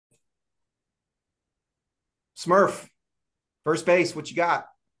Smurf, first base, what you got?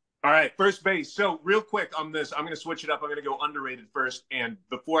 All right, first base. So, real quick on this, I'm going to switch it up. I'm going to go underrated first. And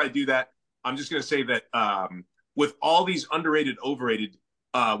before I do that, I'm just going to say that with all these underrated, overrated,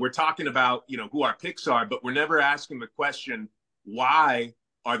 we're talking about who our picks are, but we're never asking the question, why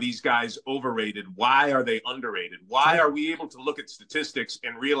are these guys overrated? Why are they underrated? Why Sure. are we able to look at statistics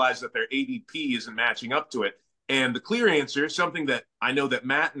and realize that their ADP isn't matching up to it? And the clear answer, something that I know that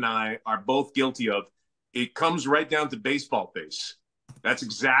Matt and I are both guilty of, it comes right down to baseball face. That's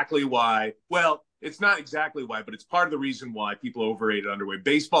exactly why. Well, it's not exactly why, but it's part of the reason why people are overrated underweight.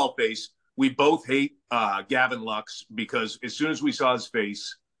 Baseball face. We both hate Gavin Lux because as soon as we saw his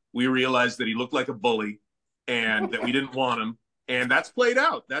face, we realized that he looked like a bully and that we didn't want him. And that's played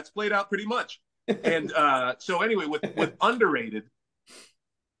out. That's played out pretty much. And so anyway, with underrated,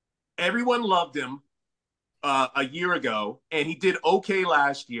 everyone loved him a year ago, and he did okay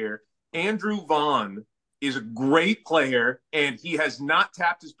last year. Andrew Vaughn is a great player, and he has not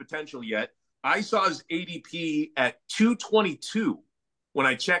tapped his potential yet. I saw his ADP at 222 when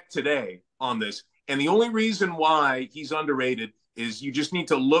I checked today on this. And the only reason why he's underrated is you just need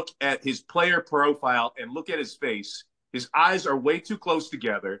to look at his player profile and look at his face. His eyes are way too close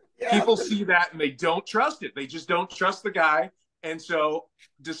together. Yeah. People see that and they don't trust it. They just don't trust the guy. And so,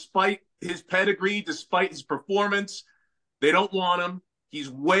 despite his pedigree, despite his performance, they don't want him. He's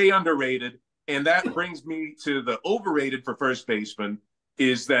way underrated. And that brings me to the overrated for first baseman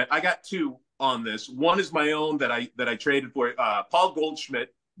is that I got two on this. One is my own that I traded for Paul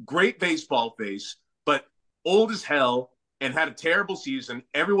Goldschmidt, great baseball face, but old as hell and had a terrible season.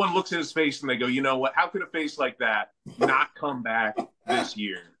 Everyone looks at his face and they go, you know what? How could a face like that not come back this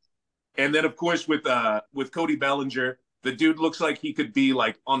year? And then of course with Cody Bellinger, the dude looks like he could be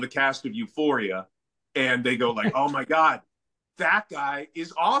like on the cast of Euphoria, and they go like, oh my god, that guy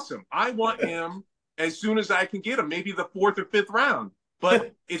is awesome. I want him as soon as I can get him, maybe the fourth or fifth round.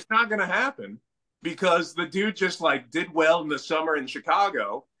 But it's not going to happen because the dude just like did well in the summer in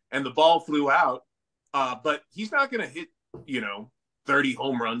Chicago and the ball flew out. But he's not going to hit, 30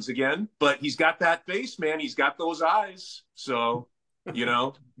 home runs again. But he's got that face, man. He's got those eyes. So, you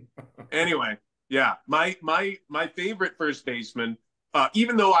know, anyway, yeah, my favorite first baseman,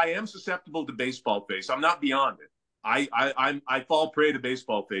 even though I am susceptible to baseball face, I'm not beyond it. I fall prey to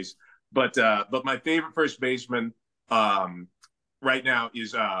baseball face, but my favorite first baseman right now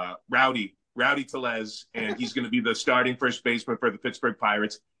is Rowdy Tellez, and he's going to be the starting first baseman for the Pittsburgh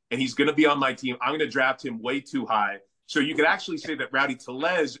Pirates, and he's going to be on my team. I'm going to draft him way too high, so you could actually say that Rowdy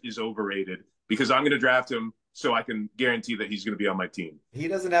Tellez is overrated because I'm going to draft him so I can guarantee that he's going to be on my team. He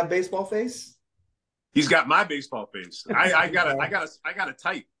doesn't have baseball face. He's got my baseball face. I got a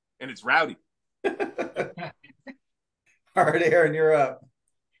type, and it's Rowdy. All right, Aaron, you're up.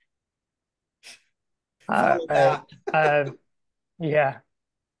 Follow Right. that. Yeah.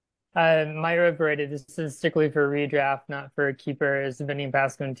 My overrated, this is strictly for redraft, not for a keeper, is Vinny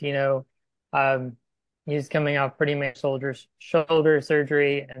Pasquantino. Um, he's coming off pretty much shoulder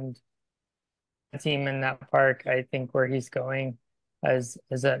surgery, and the team in that park, I think where he's going is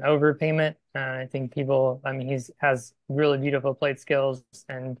an overpayment. I think people, I mean, has really beautiful plate skills,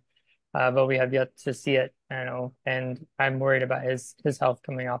 and but we have yet to see it, and I'm worried about his health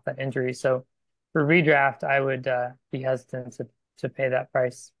coming off that injury. So for redraft, I would be hesitant to pay that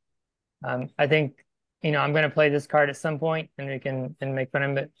price. I think, I'm going to play this card at some point and we can make fun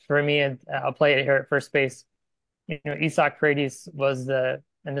of it. For me, I'll play it here at first base. Isak Paredes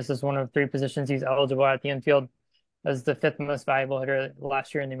and this is one of three positions he's eligible at the infield, as the fifth most valuable hitter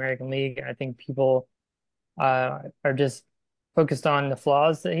last year in the American League. I think people are just focused on the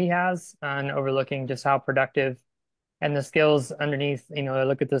flaws that he has and overlooking just how productive and the skills underneath. I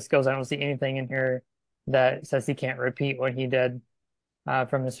look at the skills. I don't see anything in here that says he can't repeat what he did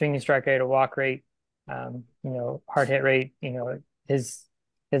from the swinging strike rate, a walk rate, hard hit rate. His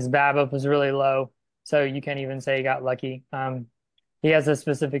BABIP was really low, so you can't even say he got lucky. He has a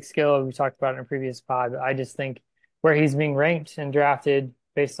specific skill we talked about in a previous pod, but I just think where he's being ranked and drafted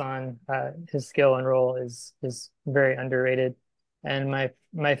based on his skill and role is very underrated. And my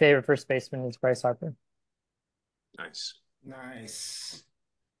favorite first baseman is Bryce Harper. Nice. Nice.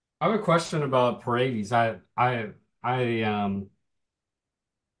 I have a question about Paredes. I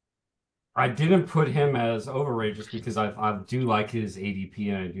didn't put him as overrated just because I do like his ADP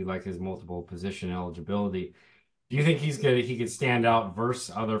and I do like his multiple position eligibility. Do you think he could stand out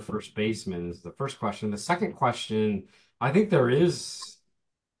versus other first basemen is the first question. The second question, I think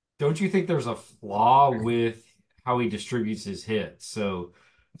don't you think there's a flaw with how he distributes his hits? He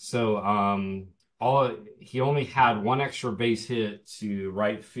only had one extra base hit to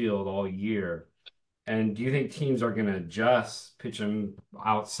right field all year. And do you think teams are going to adjust, pitch him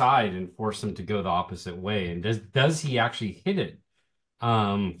outside, and force him to go the opposite way? And does he actually hit it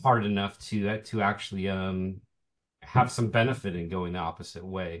hard enough to actually have some benefit in going the opposite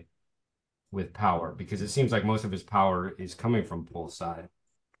way with power? Because it seems like most of his power is coming from pull side.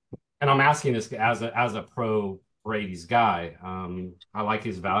 And I'm asking this as a pro Brady's guy. I like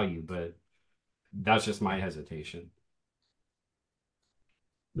his value, but that's just my hesitation.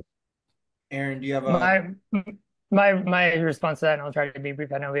 Aaron, do you have a My response to that, and I'll try to be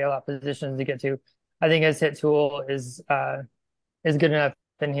brief. I know we have a lot of positions to get to. I think his hit tool is good enough,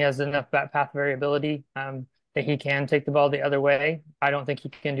 and he has enough bat path variability that he can take the ball the other way. I don't think he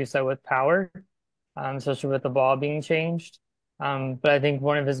can do so with power, especially with the ball being changed. But I think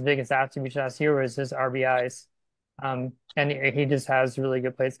one of his biggest attributes last year was his RBIs. And he just has really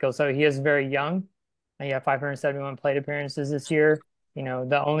good plate skills. So he is very young. He had 571 plate appearances this year. You know,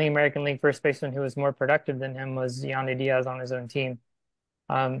 the only American League first baseman who was more productive than him was Yandy Diaz on his own team.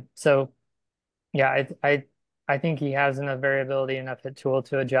 So yeah, I think he has enough variability, enough hit tool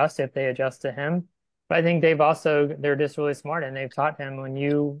to adjust if they adjust to him. But I think they're just really smart, and they've taught him when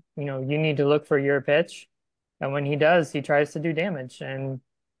you need to look for your pitch. And when he does, he tries to do damage. And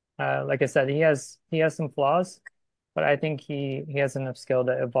like I said, he has some flaws, but I think he has enough skill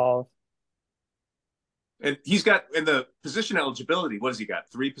to evolve. And he's got in the position eligibility, what has he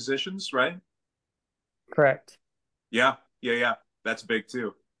got? 3 positions, right? Correct. Yeah, yeah, yeah. That's big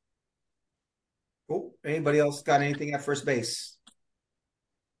too. cool? Anybody else got anything at first base?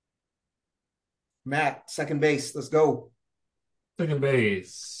 Matt, second base. Let's go. Second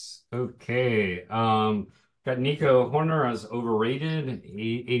base. Okay. Got Nico Horner as overrated,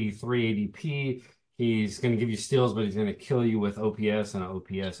 83 ADP. He's going to give you steals, but he's going to kill you with OPS and an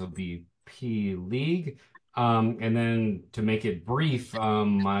OPS OBP league. And then to make it brief,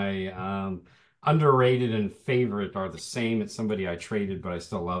 my underrated and favorite are the same. It's somebody I traded, but I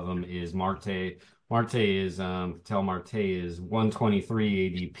still love him, is Marte. Marte is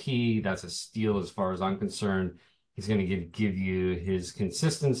 123 ADP. That's a steal as far as I'm concerned. He's going to give you his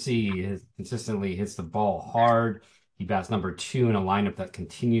consistency. He consistently hits the ball hard. He bats number 2 in a lineup that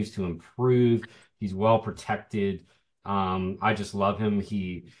continues to improve. He's well protected. I just love him.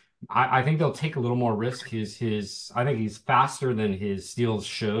 I think they'll take a little more risk. I think he's faster than his steals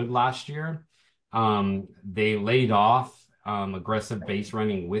showed last year. They laid off aggressive base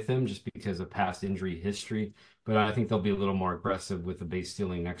running with him just because of past injury history, but I think they'll be a little more aggressive with the base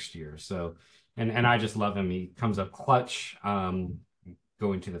stealing next year. So, and I just love him. He comes up clutch.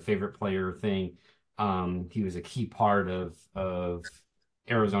 Going to the favorite player thing. He was a key part of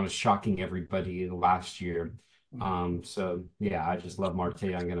Arizona shocking everybody last year. So yeah, I just love Marte.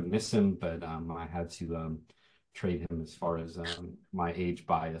 I'm gonna miss him, but I had to trade him as far as my age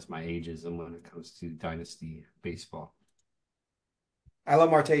bias, my ageism when it comes to dynasty baseball. I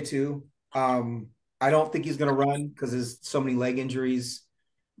love Marte too. I don't think he's going to run because there's so many leg injuries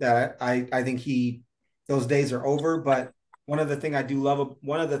that I think those days are over. But one of the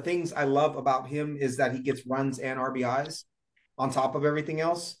things I love about him is that he gets runs and RBIs on top of everything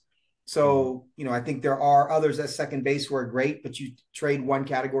else. So, I think there are others at second base who are great, but you trade one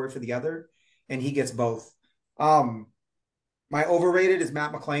category for the other, and he gets both. My overrated is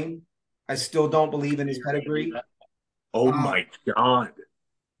Matt McClain. I still don't believe in his pedigree. Oh my God.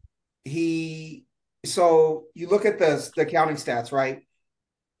 So you look at the counting stats, right?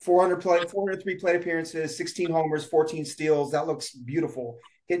 403 plate appearances, 16 homers, 14 steals. That looks beautiful.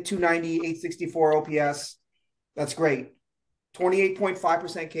 Hit 290, 864 OPS. That's great.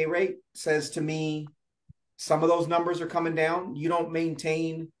 28.5% K rate says to me some of those numbers are coming down. You don't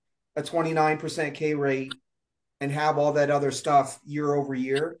maintain a 29% K rate and have all that other stuff year over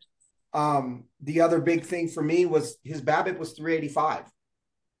year. The other big thing for me was his BABIP was 385,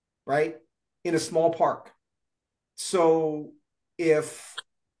 right? In a small park. So if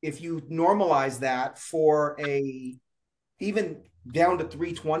you normalize that for even down to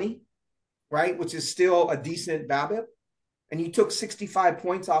 320, right, which is still a decent BABIP, and you took 65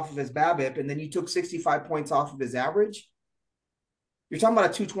 points off of his BABIP, and then you took 65 points off of his average, you're talking about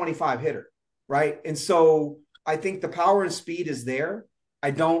a 225 hitter, right? And so I think the power and speed is there.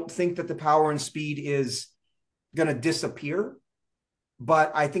 I don't think that the power and speed is going to disappear,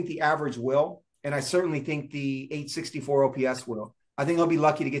 but I think the average will. And I certainly think the 864 OPS will. I think he'll be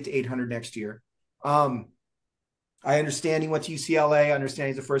lucky to get to 800 next year. I understand he went to UCLA. I understand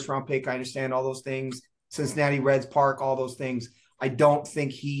he's a first-round pick. I understand all those things. Cincinnati Reds Park, all those things. I don't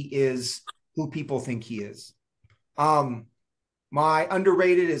think he is who people think he is. My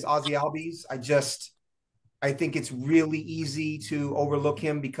underrated is Ozzy Albies. I think it's really easy to overlook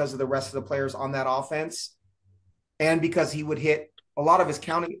him because of the rest of the players on that offense, and because he would hit a lot of his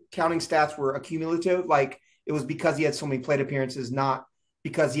counting stats were accumulative. Like it was because he had so many plate appearances, not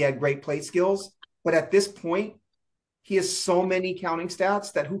because he had great plate skills. But at this point, he has so many counting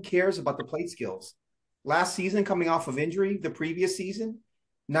stats that who cares about the plate skills? Last season, coming off of injury, the previous season,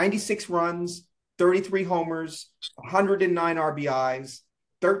 96 runs, 33 homers, 109 RBIs,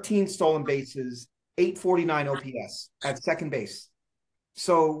 13 stolen bases, 849 OPS at second base.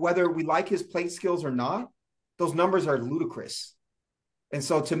 So whether we like his plate skills or not, those numbers are ludicrous. And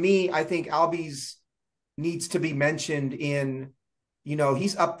so to me, I think Albies needs to be mentioned in,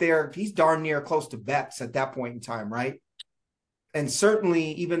 he's up there. He's darn near close to Betts at that point in time, right? And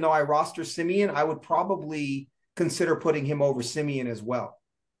certainly, even though I roster Simeon, I would probably consider putting him over Simeon as well,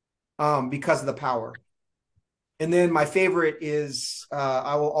 because of the power. And then my favorite is,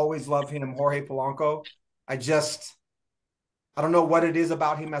 I will always love him, Jorge Polanco. I don't know what it is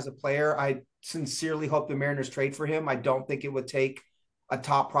about him as a player. I sincerely hope the Mariners trade for him. I don't think it would take a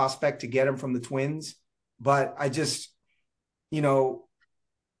top prospect to get him from the Twins, but I just, he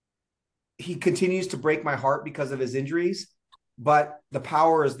continues to break my heart because of his injuries, but the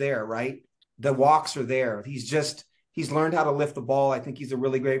power is there, right? The walks are there. He's learned how to lift the ball. I think he's a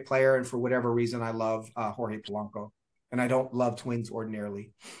really great player. And for whatever reason, I love Jorge Polanco, and I don't love Twins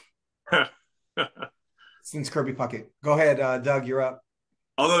ordinarily. Since Kirby Puckett. Go ahead, Doug, you're up.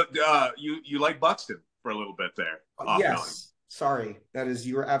 Although you like Buxton for a little bit there. Yes. Sorry.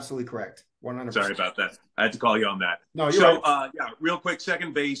 You were absolutely correct. 100%. Sorry about that. I had to call you on that. No, you're right. Real quick,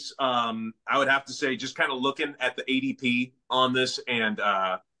 second base. I would have to say, just kind of looking at the ADP on this and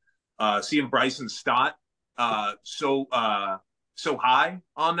seeing Bryson Stott so high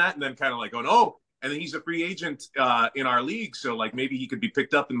on that, and then kind of like going, oh, and then he's a free agent in our league, so like maybe he could be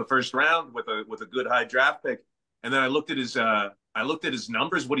picked up in the first round with a good high draft pick. And then I looked at his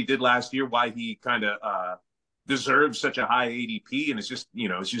numbers, what he did last year, why he kind of deserves such a high ADP, and it's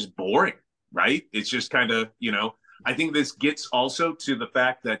just boring, right? It's just kind of I think this gets also to the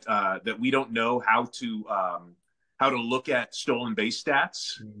fact that that we don't know how to look at stolen base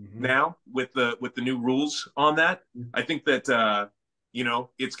stats now with the new rules on that. I think that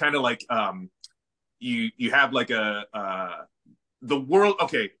it's kind of like you have like the world.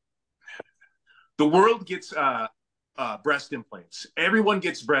 Okay, the world gets breast implants. Everyone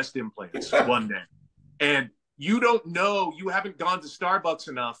gets breast implants one day, and you don't know. You haven't gone to Starbucks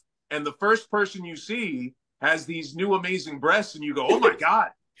enough, and the first person you see has these new amazing breasts, and you go, "Oh my God,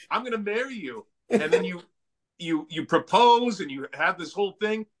 I'm going to marry you," and then you propose and you have this whole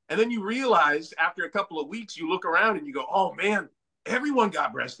thing, and then you realize after a couple of weeks, you look around and you go, "Oh man, everyone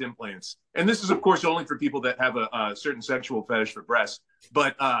got breast implants." And this is, of course, only for people that have a certain sexual fetish for breasts.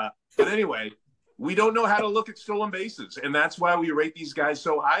 But anyway, we don't know how to look at stolen bases, and that's why we rate these guys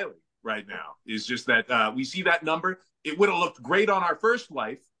so highly right now. Is just that we see that number. It would have looked great on our first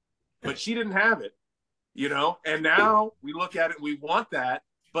wife, but she didn't have it, And now we look at it, we want that,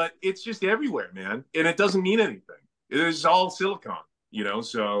 but it's just everywhere, man, and it doesn't mean anything. It is all silicone,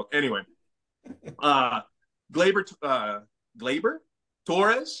 So anyway, Glaber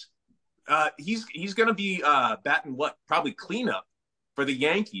Torres, he's going to be batting probably cleanup for the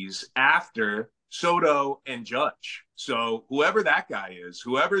Yankees after Soto and Judge. So whoever that guy is,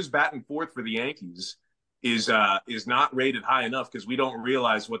 whoever's batting fourth for the Yankees is not rated high enough, because we don't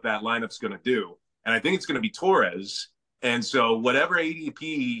realize what that lineup's going to do. And I think it's going to be Torres. And so whatever ADP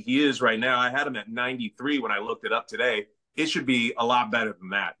he is right now, I had him at 93 when I looked it up today. It should be a lot better than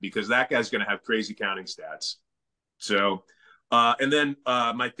that, because that guy's going to have crazy counting stats. So, and then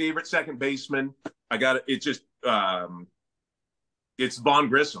my favorite second baseman, it's Vaughn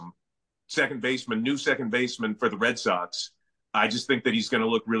Grissom, new second baseman for the Red Sox. I just think that he's going to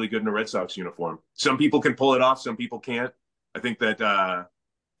look really good in a Red Sox uniform. Some people can pull it off, some people can't. I think that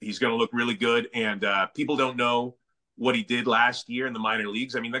he's going to look really good, and people don't know what he did last year in the minor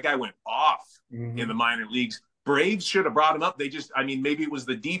leagues. I mean, that guy went off in the minor leagues. Braves should have brought him up. Maybe it was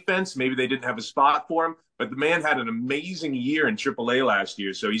the defense. Maybe they didn't have a spot for him. But the man had an amazing year in AAA last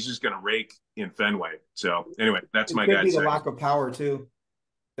year, so he's just going to rake in Fenway. So anyway, that's my guy. It could be the lack of power too.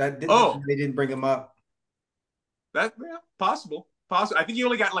 They didn't bring him up. Possible. I think he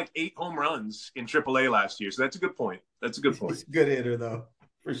only got like 8 home runs in AAA last year, so that's a good point. He's a good hitter, though,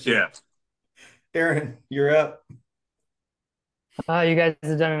 for sure. Yeah. Aaron, you're up. You guys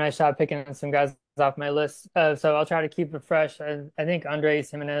have done a nice job picking some guys off my list, so I'll try to keep it fresh. I think Andres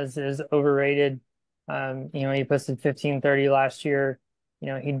Jimenez is overrated. He posted 1530 last year.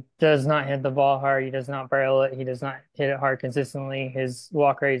 He does not hit the ball hard. He does not barrel it. He does not hit it hard consistently. His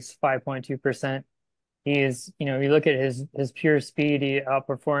walk rate is 5.2%. He is, you look at his pure speed, he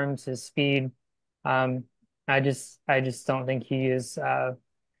outperforms his speed. Um, I just don't think he is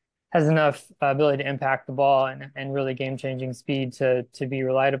has enough ability to impact the ball and really game-changing speed to be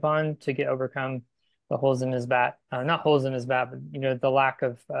relied upon to get overcome the holes in his bat. Not holes in his bat, but the lack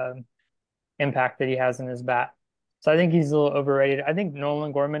of impact that he has in his bat. So I think he's a little overrated. I think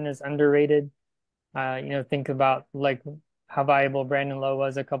Nolan Gorman is underrated. Think about like how valuable Brandon Lowe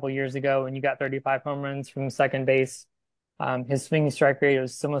was a couple years ago when you got 35 home runs from second base. His swinging strike rate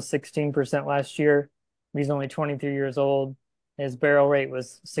was almost 16% last year. He's only 23 years old. His barrel rate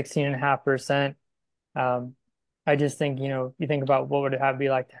was 16.5%. I just think, you think about what would it have be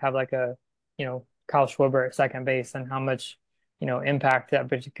like to have like a, Kyle Schwarber at second base and how much, impact that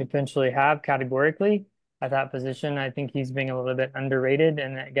could potentially have categorically at that position. I think he's being a little bit underrated.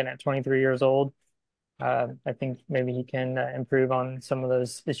 And again, at 23 years old, I think maybe he can improve on some of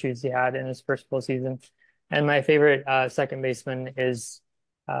those issues he had in his first full season. And my favorite second baseman is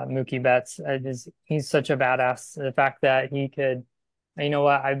Mookie Betts. He's such a badass. The fact that he could, you know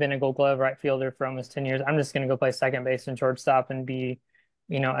what, I've been a Gold Glove right fielder for almost 10 years. I'm just going to go play second base and shortstop and be,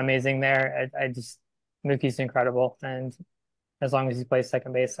 amazing there. Mookie's incredible. And as long as he plays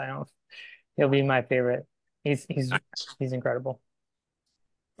second base, he'll be my favorite. He's incredible.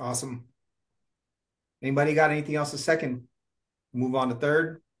 Awesome. Anybody got anything else to second? Move on to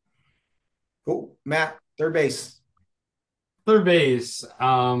third. Cool. Matt, third base. Third base.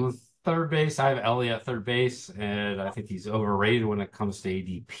 Third base, I have Ellie at third base, and I think he's overrated when it comes to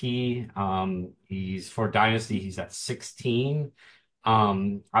ADP. He's for Dynasty, he's at 16.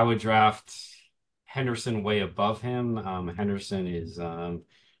 I would draft Henderson way above him. Henderson is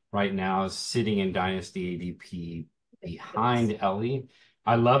right now sitting in Dynasty ADP behind Ellie.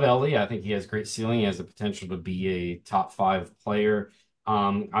 I love Ellie. I think he has great ceiling. He has the potential to be a top 5 player.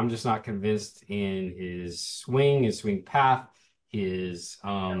 I'm just not convinced in his swing path,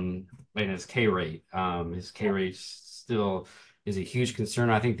 and his K rate. His K rate still is a huge concern.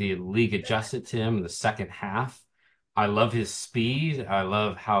 I think the league adjusted to him in the second half. I love his speed. I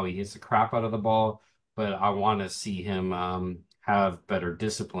love how he hits the crap out of the ball, but I want to see him have better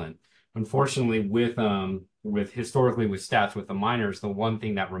discipline. Unfortunately, with historically with stats with the minors, the one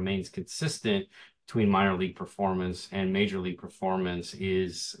thing that remains consistent between minor league performance and major league performance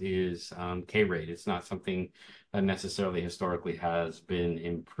is K rate. It's not something that necessarily historically has been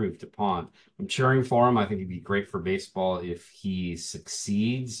improved upon. I'm cheering for him. I think he'd be great for baseball if he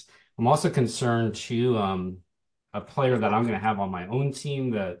succeeds. I'm also concerned too, a player that I'm going to have on my own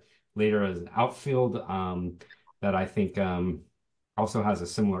team that later as an outfield that I think also has a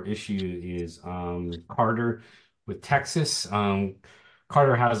similar issue is Carter with Texas.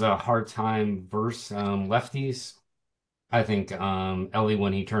 Carter has a hard time versus lefties. I think Ellie,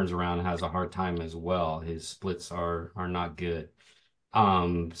 when he turns around, has a hard time as well. His splits are not good.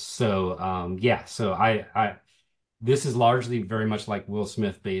 So I this is largely very much like Will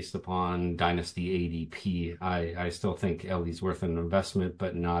Smith based upon Dynasty ADP. I still think Ellie's worth an investment,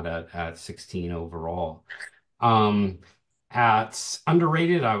 but not at 16 overall. At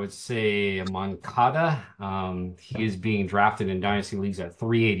underrated, I would say Moncada. He is being drafted in Dynasty leagues at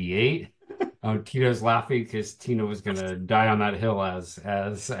 388. Tino's laughing because Tino was going to die on that hill as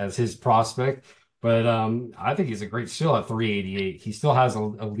his prospect. But I think he's a great steal at 388. He still has a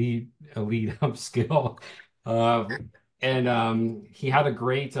lead skill. And he had a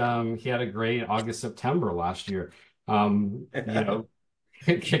great August, September last year. Can the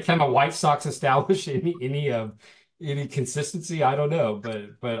White Sox establish any consistency? I don't know,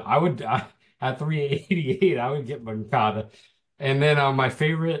 but at 388 I would get Moncada. And then my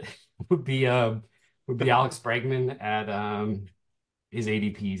favorite would be Alex Bregman at his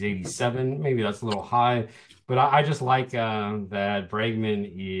ADP is 87. Maybe that's a little high, but I just like that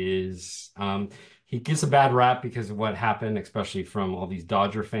Bregman is he gets a bad rap because of what happened, especially from all these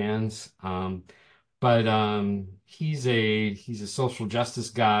Dodger fans. But he's a social justice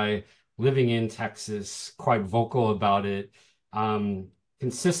guy living in Texas, quite vocal about it.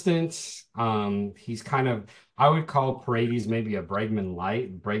 Consistent. He's kind of, I would call Paredes maybe a Bregman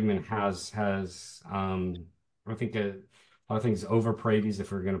light. Bregman has I think a lot of things over Paredes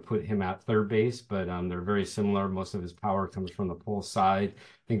if we're going to put him at third base, but they're very similar. Most of his power comes from the pull side.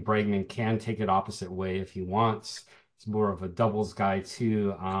 I think Bregman can take it opposite way if he wants. He's more of a doubles guy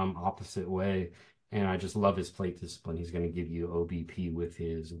too, opposite way. And I just love his plate discipline. He's going to give you OBP with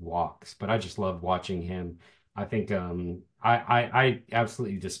his walks, but I just love watching him. I think I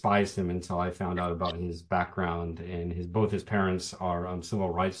absolutely despised him until I found out about his background, and both his parents are civil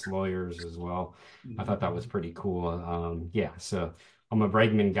rights lawyers as well. I thought that was pretty cool. So I'm a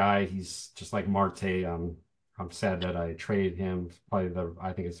Bregman guy. He's just like Marte. I'm sad that I traded him. I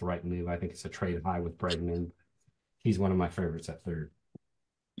think it's the right move. I think it's a trade high with Bregman. He's one of my favorites at third.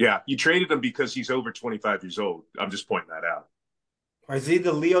 Yeah, you traded him because he's over 25 years old. I'm just pointing that out. Is he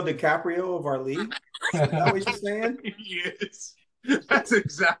the Leo DiCaprio of our league? Is that what you're saying? He is. That's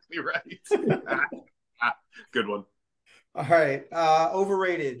exactly right. Good one. All right.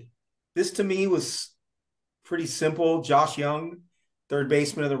 Overrated. This to me was pretty simple. Josh Young, third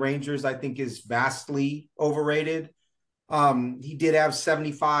baseman of the Rangers, I think is vastly overrated. He did have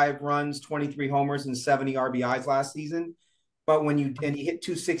 75 runs, 23 homers, and 70 RBIs last season. But he hit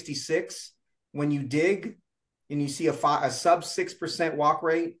 266, when you dig and you see a sub 6% walk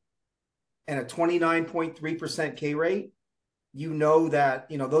rate and a 29.3% K rate, you know that,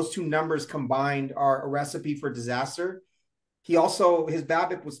 those two numbers combined are a recipe for disaster. His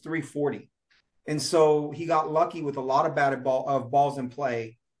BABIP was 340. And so he got lucky with a lot of balls in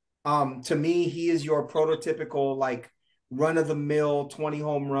play. To me, he is your prototypical, like, run-of-the-mill 20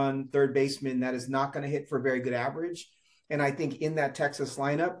 home run third baseman that is not going to hit for a very good average. And I think in that Texas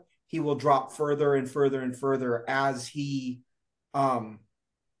lineup, he will drop further and further and further as he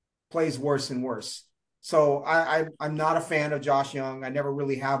plays worse and worse. So I'm not a fan of Josh Young. I never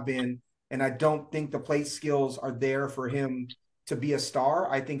really have been. And I don't think the plate skills are there for him to be a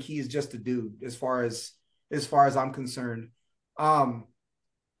star. I think he's just a dude as far as I'm concerned.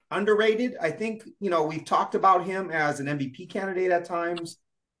 Underrated, I think, we've talked about him as an MVP candidate at times.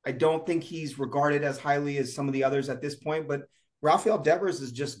 I don't think he's regarded as highly as some of the others at this point, but Rafael Devers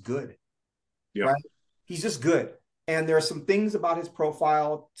is just good. Yep. Right? He's just good. And there are some things about his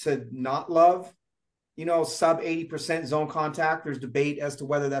profile to not love. Sub 80% zone contact. There's debate as to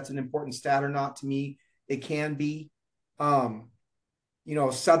whether that's an important stat or not. To me, it can be. Sub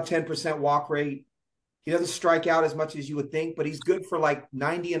 10% walk rate. He doesn't strike out as much as you would think, but he's good for like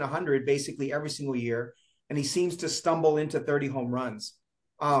 90 and 100 basically every single year. And he seems to stumble into 30 home runs.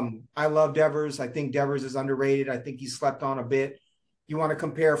 I love Devers. I think Devers is underrated. I think he's slept on a bit. You want to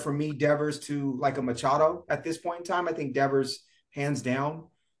compare, for me, Devers to like a Machado at this point in time? I think Devers hands down.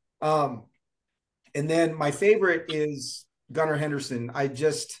 And then my favorite is Gunnar Henderson. I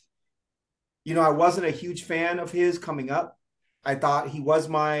wasn't a huge fan of his coming up. I thought he was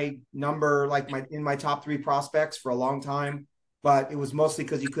my number, in my top 3 prospects for a long time, but it was mostly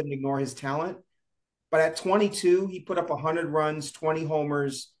because you couldn't ignore his talent. But at 22, he put up 100 runs, 20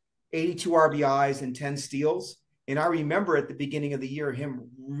 homers, 82 RBIs, and 10 steals. And I remember at the beginning of the year, him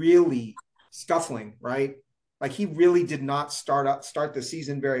really scuffling, right? Like, he really did not start the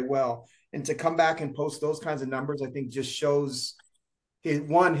season very well. And to come back and post those kinds of numbers, I think just shows his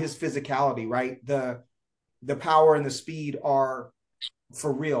physicality, right? The power and the speed are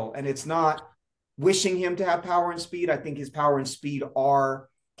for real. And it's not wishing him to have power and speed. I think his power and speed are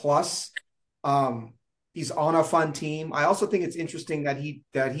plus. He's on a fun team. I also think it's interesting that he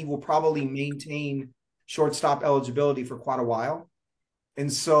will probably maintain shortstop eligibility for quite a while.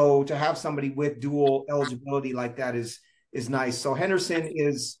 And so to have somebody with dual eligibility like that is nice. So Henderson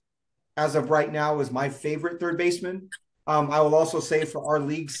is, as of right now, is my favorite third baseman. I will also say, for our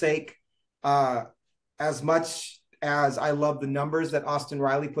league's sake, as much as I love the numbers that Austin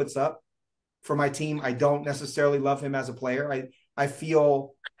Riley puts up for my team, I don't necessarily love him as a player. I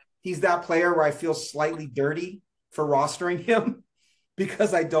feel he's that player where I feel slightly dirty for rostering him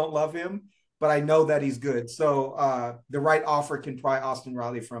because I don't love him, but I know that he's good. So the right offer can pry Austin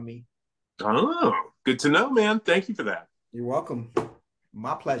Riley from me. Oh, good to know, man. Thank you for that. You're welcome.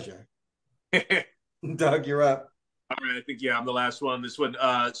 My pleasure. Doug, you're up. All right, I think, I'm the last one. This one.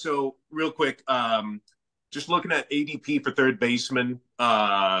 So real quick, just looking at ADP for third baseman,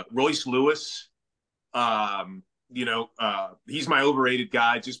 Royce Lewis. He's my overrated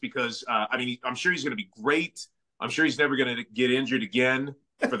guy just because, I'm sure he's going to be great. I'm sure he's never going to get injured again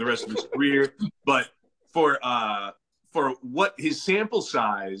for the rest of his career. But for what his sample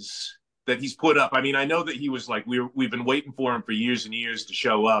size that he's put up, I know that he was like, we've been waiting for him for years and years to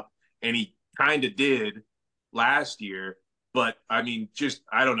show up, and he kind of did last year. But I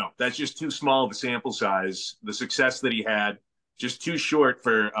don't know. That's just too small of a sample size. The success that he had, just too short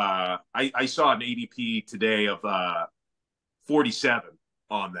for. I saw an ADP today of 47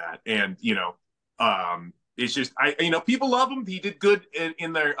 on that, and it's just people love him. He did good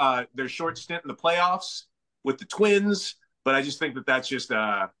in their short stint in the playoffs with the Twins, but I just think that's just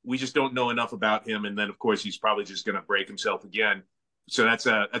we just don't know enough about him. And then of course he's probably just going to break himself again. So that's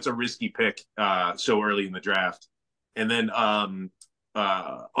a risky pick so early in the draft. And then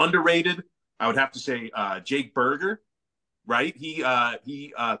underrated, I would have to say Jake Berger. Right, he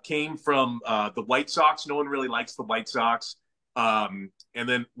came from the White Sox. No one really likes the White Sox. And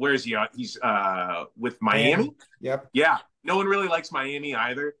then where is he? He's with Miami. Miami. Yep. Yeah, no one really likes Miami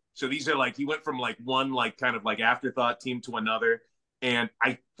either. So these are like he went from like one like kind of like afterthought team to another. And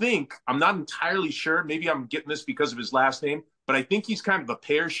I think I'm not entirely sure. Maybe I'm getting this because of his last name, but I think he's kind of a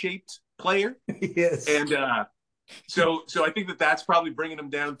pear-shaped player. Yes. And so I think that's probably bringing him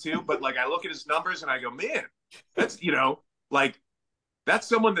down too. But like I look at his numbers and I go, man, that's like that's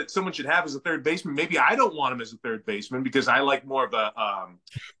someone that someone should have as a third baseman. Maybe I don't want him as a third baseman because I like more of a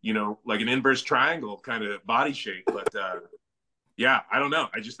like an inverse triangle kind of body shape. But yeah, I don't know.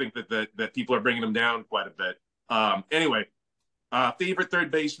 I just think that people are bringing him down quite a bit. Anyway, favorite third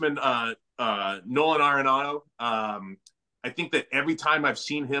baseman, Nolan Arenado. I think that every time I've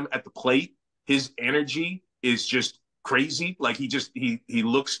seen him at the plate, his energy is just crazy. Like he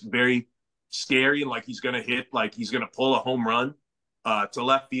looks very scary and like he's gonna pull a home run to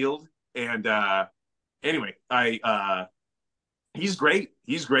left field. And anyway, he's great.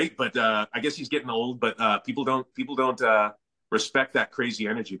 He's great, but I guess he's getting old. But people don't respect that crazy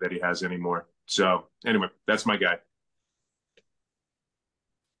energy that he has anymore. So anyway, that's my guy.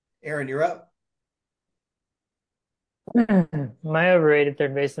 Aaron, you're up. My overrated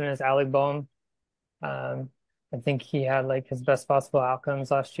third baseman is Alec Bohm. I think he had like his best possible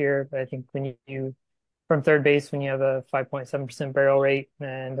outcomes last year, but I think when you from third base, when you have a 5.7% barrel rate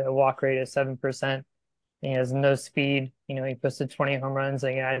and a walk rate of 7%, and he has no speed, he posted 20 home runs.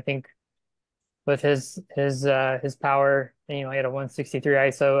 And I think with his power, he had a 163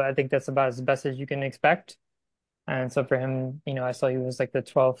 ISO. I think that's about as best as you can expect. And so for him, I saw he was like the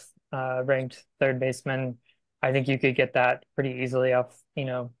 12th ranked third baseman. I think you could get that pretty easily off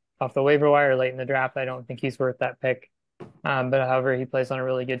the waiver wire late in the draft. I don't think he's worth that pick. But however, he plays on a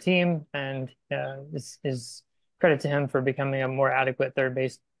really good team, and is credit to him for becoming a more adequate third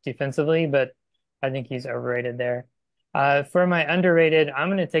base defensively. But I think he's overrated there. For my underrated, I'm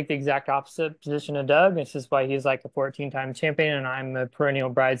going to take the exact opposite position of Doug. This is why he's like a 14-time champion, and I'm a perennial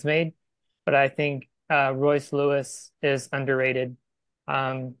bridesmaid. But I think Royce Lewis is underrated.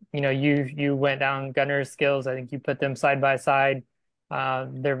 You went down Gunner's skills. I think you put them side by side.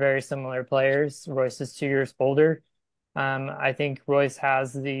 They're very similar players. Royce is 2 years older. I think Royce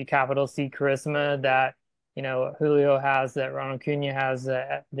has the capital C charisma that, Julio has, that Ronald Acuna has,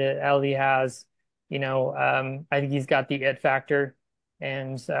 that Ellie has. I think he's got the it factor.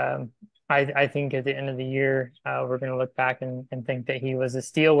 And I think at the end of the year, we're going to look back and think that he was a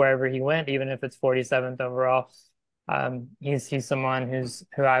steal wherever he went, even if it's 47th overall. He's someone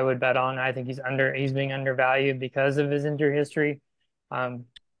who I would bet on. I think he's being undervalued because of his injury history.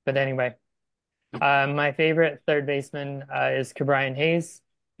 But anyway, my favorite third baseman is Ke'Bryan Hayes.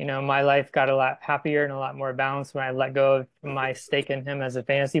 My life got a lot happier and a lot more balanced when I let go of my stake in him as a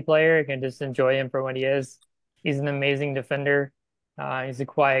fantasy player. I can just enjoy him for what he is. He's an amazing defender. He's a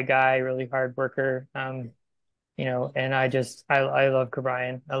quiet guy, really hard worker. And I love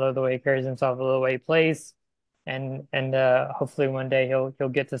Ke'Bryan. I love the way he carries himself, the way he plays, and hopefully one day he'll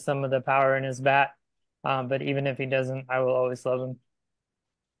get to some of the power in his bat. But even if he doesn't, I will always love him.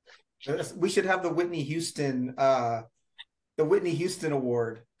 We should have the Whitney Houston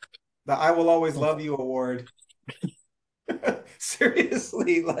award, the I Will Always Love You award.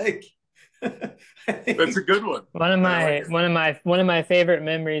 Seriously, like that's a good one. One of my favorite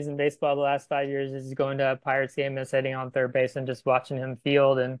memories in baseball the last 5 years is going to a Pirates game and sitting on third base and just watching him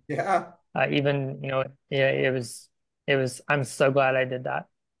field. And it was I'm so glad I did that.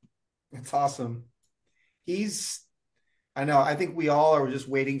 It's awesome. I know. I think we all are just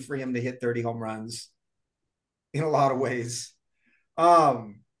waiting for him to hit 30 home runs in a lot of ways.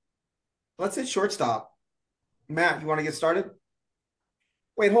 Let's hit shortstop. Matt, you want to get started?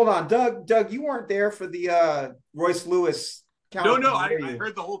 Wait, hold on. Doug, you weren't there for the Royce Lewis count. No, I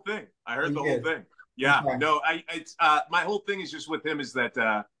heard the whole thing. Whole thing. Yeah. Okay. No, it's my whole thing is just with him is that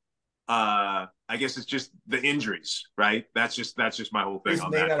I guess it's just the injuries, right? That's just my whole thing. He's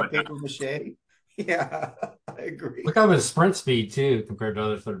on made that. out of paper mache. Yeah, I agree. Look at his sprint speed too compared to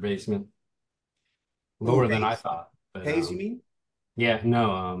other third basemen. Lower than I thought. But, Hayes, you mean? Yeah,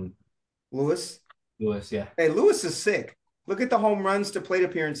 no. Lewis, yeah. Hey, Lewis is sick. Look at the home runs to plate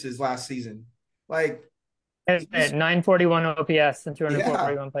appearances last season. Like at 941 OPS and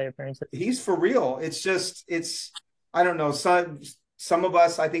 241 plate appearances. He's for real. It's I don't know. Some of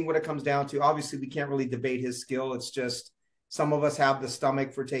us, I think what it comes down to, obviously we can't really debate his skill. It's just some of us have the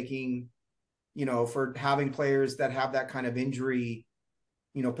stomach for taking, for having players that have that kind of injury,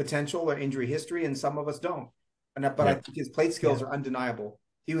 potential or injury history, and some of us don't. But I think his plate skills are undeniable.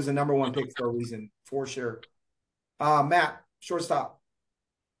 He was the number one pick for a reason, for sure. Matt, shortstop.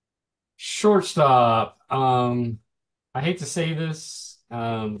 Shortstop. I hate to say this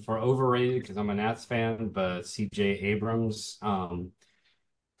for overrated because I'm a Nats fan, but CJ Abrams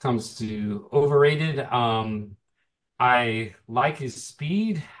comes to overrated. I like his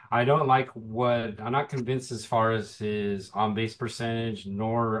speed. I don't like I'm not convinced as far as his on base percentage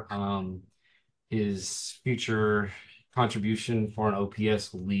nor his future contribution for an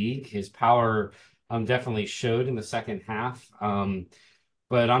OPS league. His power definitely showed in the second half.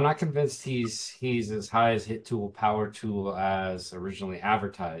 But I'm not convinced he's as high as hit tool, power tool as originally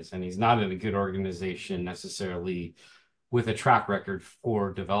advertised, and he's not in a good organization necessarily with a track record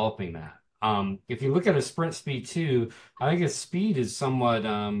for developing that. If you look at his sprint speed too, I think his speed is somewhat,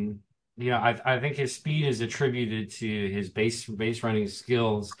 I think his speed is attributed to his base running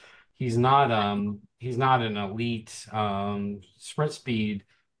skills. He's not an elite sprint speed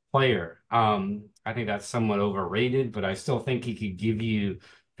player. I think that's somewhat overrated, but I still think he could give you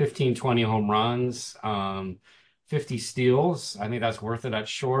 15, 20 home runs, 50 steals. I think that's worth it at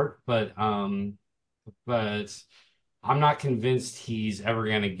short, but I'm not convinced he's ever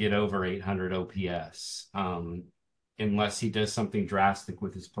going to get over 800 OPS, unless he does something drastic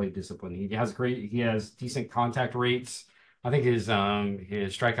with his plate discipline. He has decent contact rates. I think his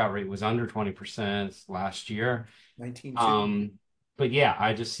strikeout rate was under 20% last year. 19-2. But yeah,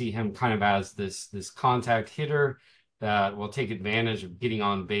 I just see him kind of as this contact hitter that will take advantage of getting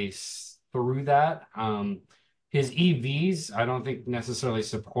on base through that. His EVs, I don't think necessarily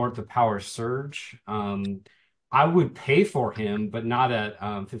support the power surge. I would pay for him, but not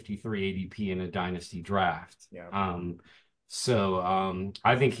at 53 ADP in a dynasty draft. Yeah.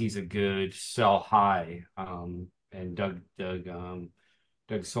 I think he's a good sell high. And Doug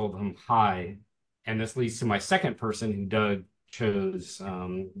sold him high. And this leads to my second person who Doug chose.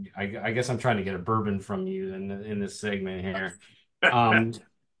 I guess I'm trying to get a bourbon from you in this segment here.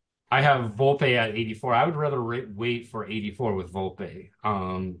 I have Volpe at 84. I would rather wait for 84 with Volpe.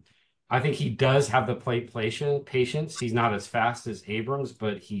 I think he does have the plate patience. He's not as fast as Abrams,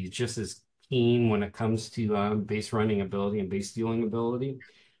 but he's just as keen when it comes to base running ability and base stealing ability.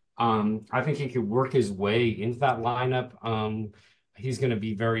 I think he could work his way into that lineup. He's going to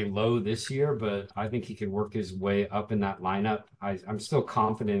be very low this year, but I think he could work his way up in that lineup. I'm still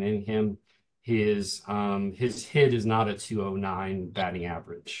confident in him. His hit is not a 209 batting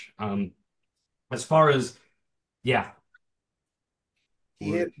average. As far as, yeah.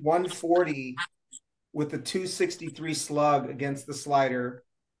 He hit 140 with the 263 slug against the slider.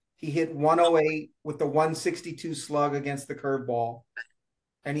 He hit 108 with the 162 slug against the curveball.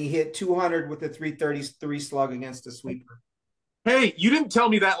 And he hit 200 with the 333 slug against the sweeper. Hey, you didn't tell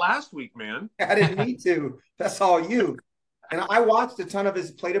me that last week, man. I didn't need to. That's all you. And I watched a ton of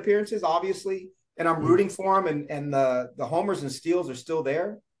his plate appearances, obviously, and I'm rooting for him. And the homers and steals are still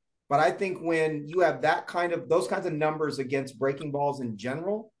there. But I think when you have those kinds of numbers against breaking balls in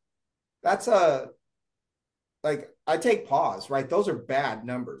general, that's I take pause, right? Those are bad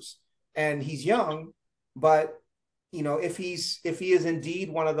numbers. And he's young, but if he is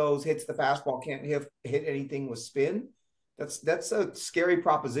indeed one of those hits the fastball, can't hit anything with spin, that's a scary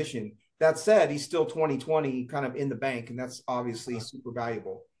proposition. That said, he's still 2020 kind of in the bank, and that's obviously super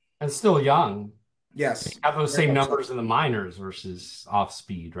valuable. And still young. Yes. They have those same numbers in the minors versus off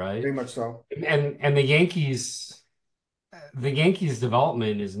speed, right? Very much so. And the Yankees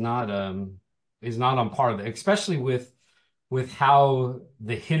development is not on par of it, especially with how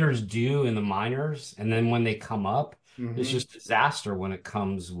the hitters do in the minors, and then when they come up, it's just disaster when it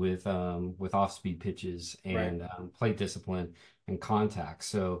comes with off-speed pitches and plate discipline and contact.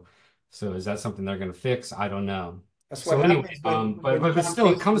 So is that something they're going to fix? I don't know. That's what happens. But still,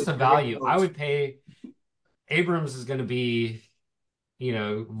 it comes to value. I would pay. Abrams is going to be,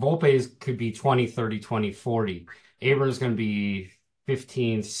 Volpe's could be 20, 30, 20, 40. Abrams is going to be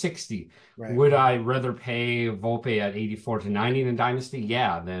 15, 60. Right. Would I rather pay Volpe at 84 to 90 in Dynasty?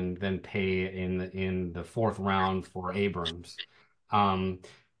 Yeah, than pay in the fourth round for Abrams.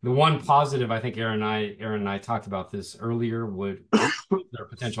 The one positive, I think Aaron and I talked about this earlier, would their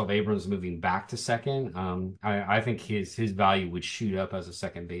potential of Abrams moving back to second. I think his value would shoot up as a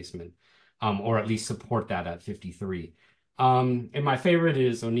second baseman, or at least support that at 53. And my favorite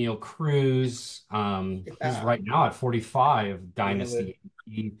is O'Neal Cruz. He's right now at 45 Dynasty.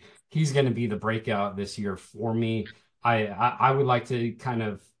 He's going to be the breakout this year for me. I would like to kind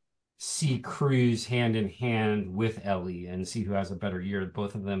of see Cruz hand in hand with Ellie and see who has a better year.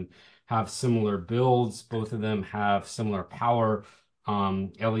 Both of them have similar builds. Both of them have similar power.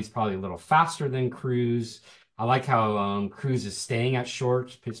 Ellie's probably a little faster than Cruz. I like how Cruz is staying at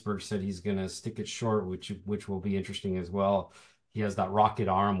short. Pittsburgh said he's going to stick at short, which will be interesting as well. He has that rocket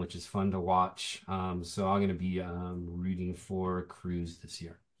arm, which is fun to watch. So I'm going to be rooting for Cruz this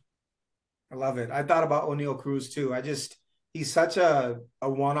year. I love it. I thought about O'Neal Cruz too. He's such a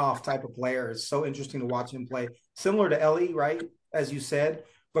one-off type of player. It's so interesting to watch him play. Similar to Ellie, right? As you said,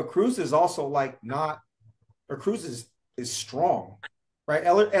 but Cruz is also like not, or Cruz is strong, right?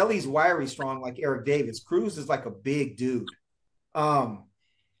 Ellie's wiry strong like Eric Davis. Cruz is like a big dude.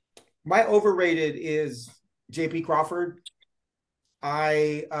 My overrated is JP Crawford.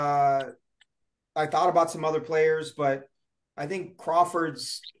 I thought about some other players, but I think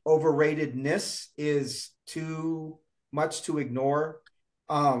Crawford's overratedness is too much to ignore.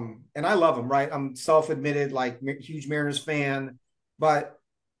 And I love him, right? I'm self-admitted, like huge Mariners fan, but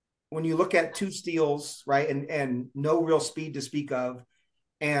when you look at 2 steals, right, and no real speed to speak of,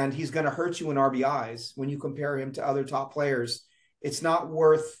 and he's going to hurt you in RBIs when you compare him to other top players, it's not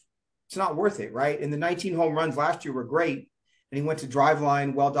worth it, right? And the 19 home runs last year were great, and he went to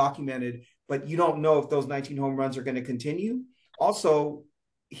Driveline, well documented, but you don't know if those 19 home runs are going to continue. Also,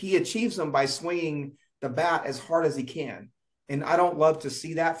 he achieves them by swinging the bat as hard as he can. And I don't love to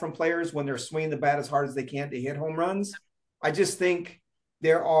see that from players when they're swinging the bat as hard as they can to hit home runs. I just think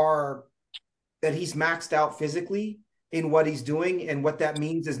that he's maxed out physically in what he's doing. And what that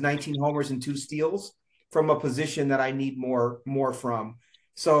means is 19 homers and 2 steals from a position that I need more from.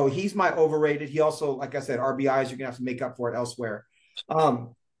 So he's my overrated. He also, like I said, RBIs, you're going to have to make up for it elsewhere.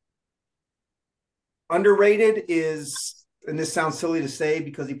 Underrated is, and this sounds silly to say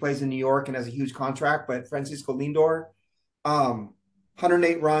because he plays in New York and has a huge contract, but Francisco Lindor,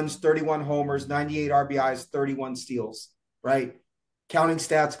 108 runs, 31 homers, 98 RBIs, 31 steals, right? Counting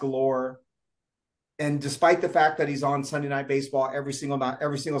stats galore. And despite the fact that he's on Sunday Night Baseball every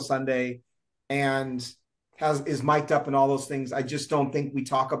single Sunday and is mic'd up and all those things, I just don't think we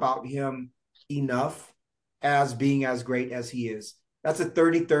talk about him enough as being as great as he is. That's a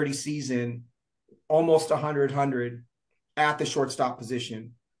 30-30 season, almost 100-100 at the shortstop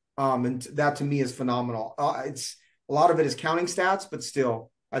position. And that to me is phenomenal. It's a lot of it is counting stats, but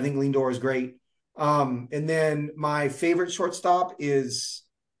still, I think Lindor is great. And then my favorite shortstop is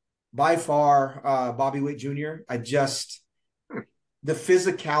by far Bobby Witt Jr. The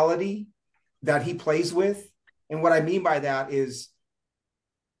physicality that he plays with. And what I mean by that is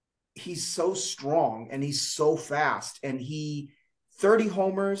he's so strong and he's so fast, and 30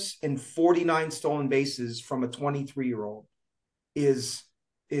 homers and 49 stolen bases from a 23-year-old is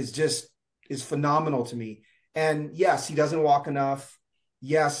phenomenal to me. And yes, he doesn't walk enough.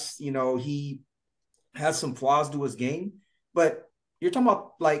 Yes, he has some flaws to his game, but you're talking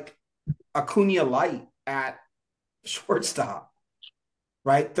about like Acuna light at shortstop.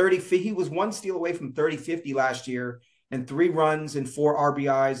 Right? He was 1 steal away from 30-50 last year and 3 runs and 4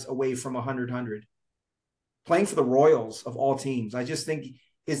 RBIs away from 100-100. Playing for the Royals of all teams. I just think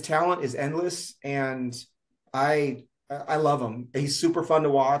his talent is endless, and I love him. He's super fun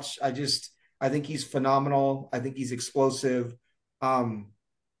to watch. I think he's phenomenal. I think he's explosive. And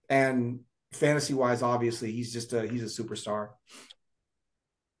fantasy-wise, obviously, he's a superstar.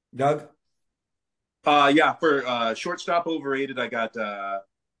 Doug? Yeah, for shortstop overrated, I got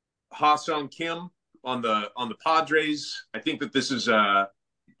Ha-Sung Kim on the Padres. I think that this is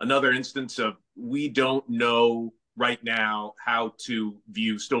another instance of we don't know right now how to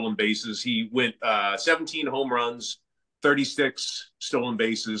view stolen bases. He went 17 home runs, 36 stolen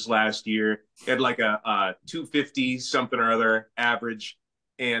bases last year. He had like a 250 something or other average,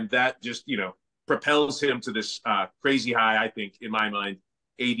 and that just propels him to this crazy high, I think, in my mind,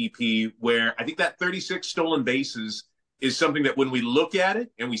 ADP, where I think that 36 stolen bases is something that when we look at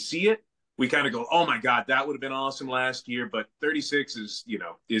it and we see it, we kind of go, oh my God, that would have been awesome last year. But 36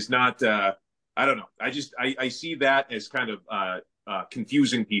 is not, I don't know. I see that as kind of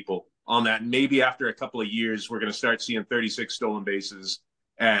confusing people on that. And maybe after a couple of years, we're going to start seeing 36 stolen bases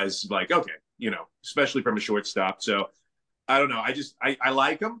as like, okay, especially from a shortstop. So I don't know. I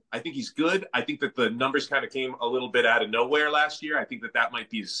like him. I think he's good. I think that the numbers kind of came a little bit out of nowhere last year. I think that might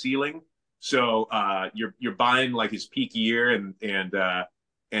be his ceiling. So you're buying like his peak year, and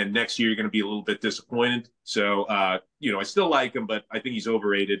next year you're going to be a little bit disappointed. So I still like him, but I think he's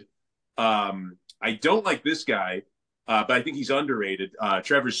overrated. I don't like this guy, but I think he's underrated.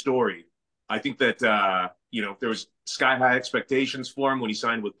 Trevor Story. I think that there was sky high expectations for him when he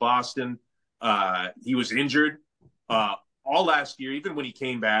signed with Boston. He was injured all last year, even when he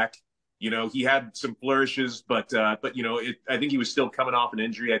came back. He had some flourishes, but I think he was still coming off an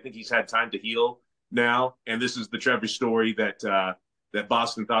injury. I think he's had time to heal now, and this is the Trevor Story that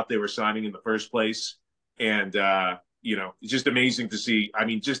Boston thought they were signing in the first place. And it's just amazing to see. I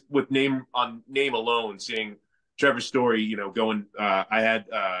mean, just with name alone, seeing Trevor Story, going. I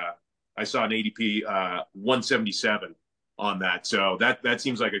saw an ADP 177 on that, so that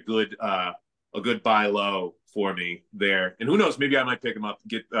seems like a good buy low for me there. And who knows, maybe I might pick him up,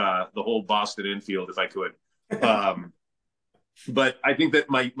 get the whole Boston infield if I could. But I think that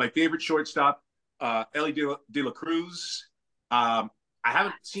my favorite shortstop, Ellie De La Cruz. I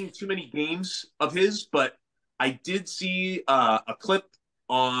haven't seen too many games of his, but I did see a clip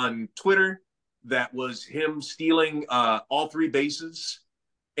on Twitter that was him stealing all three bases,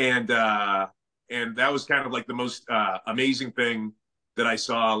 and that was kind of like the most amazing thing that I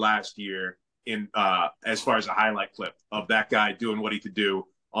saw last year in as far as a highlight clip of that guy doing what he could do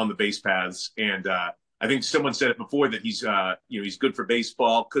on the base paths. And I think someone said it before that he's he's good for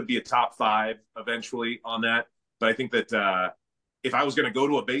baseball, could be a top 5 eventually on that. But I think that if I was going to go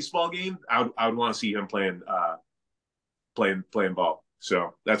to a baseball game, I would want to see him playing ball.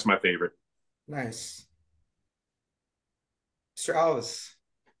 So that's my favorite. Nice. Mr. Alice.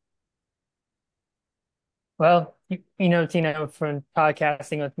 Well, Tino, from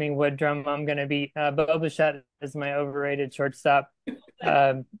podcasting with me, Wood Drum, I'm going to be Bo Bichette is my overrated shortstop.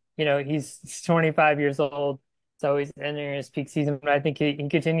 He's 25 years old, so he's entering his peak season, but I think he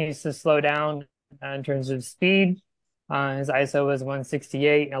continues to slow down in terms of speed. His ISO was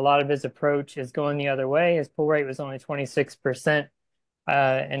 168, and a lot of his approach is going the other way. His pull rate was only 26%.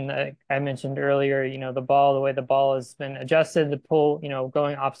 And I mentioned earlier, the way the ball has been adjusted, the pull,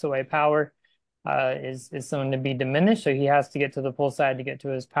 going opposite way power is something to be diminished. So he has to get to the pull side to get to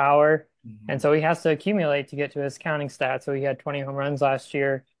his power. Mm-hmm. And so he has to accumulate to get to his counting stats. So he had 20 home runs last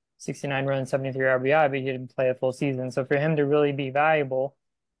year, 69 runs, 73 RBI, but he didn't play a full season. So for him to really be valuable,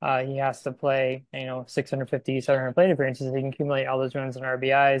 he has to play, 650, 700 plate appearances so he can accumulate all those runs and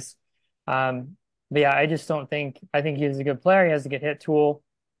RBIs. But yeah, I think he's a good player. He has a good hit tool.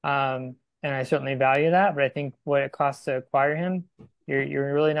 And I certainly value that, but I think what it costs to acquire him,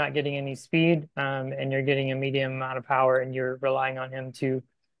 you're really not getting any speed, and you're getting a medium amount of power, and you're relying on him to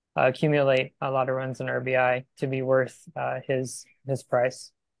accumulate a lot of runs and RBI to be worth his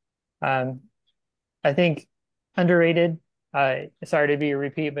price. I think underrated, sorry to be a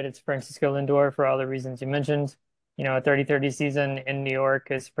repeat, but it's Francisco Lindor for all the reasons you mentioned. A 30-30 season in New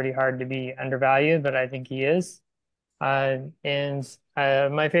York is pretty hard to be undervalued, but I think he is. And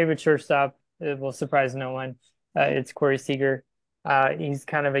my favorite shortstop, it will surprise no one, it's Corey Seager. He's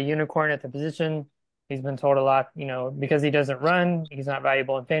kind of a unicorn at the position. He's been told a lot, because he doesn't run, he's not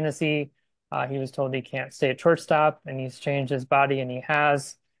valuable in fantasy. He was told he can't stay at shortstop, and he's changed his body, and he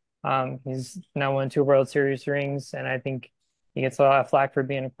has. He's now won 2 World Series rings, and I think he gets a lot of flack for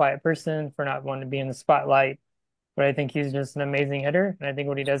being a quiet person, for not wanting to be in the spotlight. But I think he's just an amazing hitter, and I think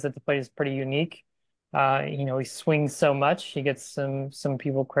what he does at the plate is pretty unique. He swings so much. He gets some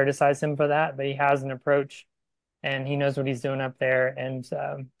people criticize him for that, but he has an approach, and he knows what he's doing up there. And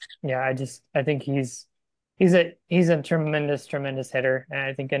I think he's a tremendous hitter, and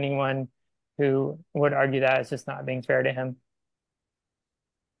I think anyone who would argue that is just not being fair to him.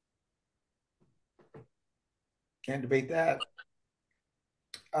 Can't debate that.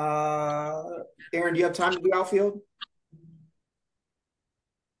 Aaron, do you have time to do outfield?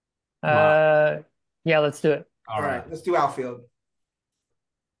 Yeah, let's do it. All right, let's do outfield.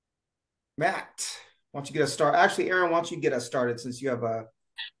 Matt, why don't you get us started? Actually, Aaron, why don't you get us started since you have a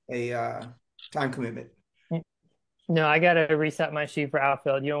time commitment? No, I gotta reset my sheet for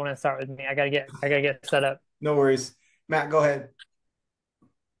outfield. You don't want to start with me. I gotta get set up. No worries. Matt, go ahead.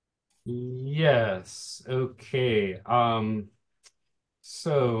 Yes. Okay.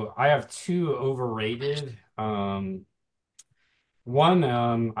 So I have 2 overrated. One,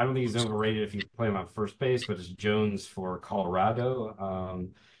 I don't think he's overrated if you play him at first base, but it's Jones for Colorado.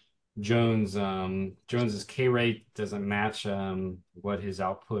 Jones's K rate doesn't match what his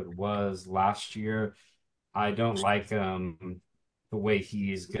output was last year. I don't like the way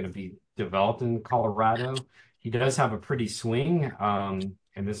he is going to be developed in Colorado. He does have a pretty swing, and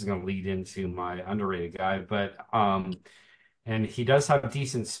this is going to lead into my underrated guy, but and he does have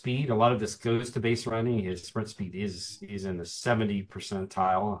decent speed. A lot of this goes to base running. His sprint speed is in the 70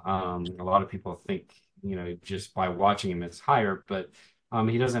 percentile. A lot of people think, just by watching him, it's higher, but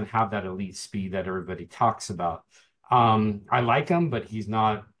he doesn't have that elite speed that everybody talks about. I like him, but he's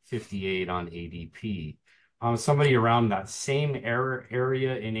not 58 on ADP. Somebody around that same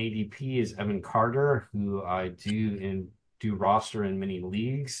area in ADP is Evan Carter, who I do roster in many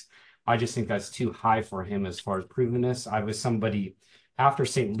leagues. I just think that's too high for him as far as provenness. I was somebody after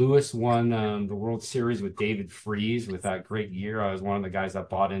St. Louis won the World Series with David Freese with that great year. I was one of the guys that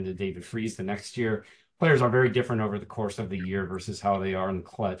bought into David Freese the next year. players are very different over the course of the year versus how they are in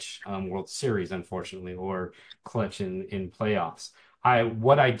clutch World Series, unfortunately, or clutch in playoffs.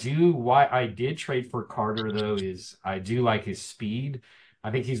 Why I did trade for Carter though is I do like his speed. I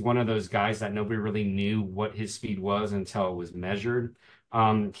think he's one of those guys that nobody really knew what his speed was until it was measured.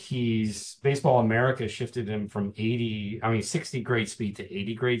 He's Baseball America shifted him from 60 grade speed to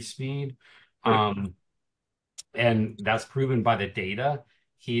 80 grade speed. And that's proven by the data.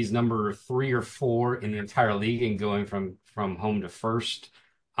 He's number 3 or 4 in the entire league and going from home to first.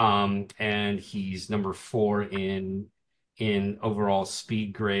 And he's number 4 in overall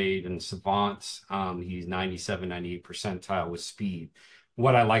speed grade and savants. He's 97, 98 percentile with speed.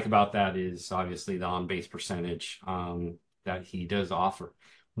 What I like about that is obviously the on-base percentage that he does offer.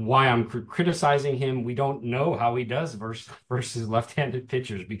 Why I'm criticizing him, we don't know how he does versus left-handed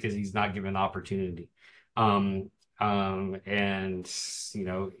pitchers because he's not given opportunity. And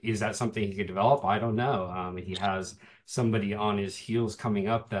is that something he could develop? I don't know. He has somebody on his heels coming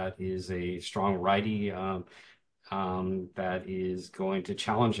up that is a strong righty that is going to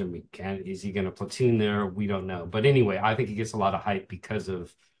challenge him. Is he going to platoon there? We don't know. But anyway, I think he gets a lot of hype because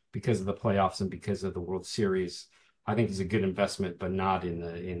of the playoffs and because of the World Series. I think he's a good investment, but not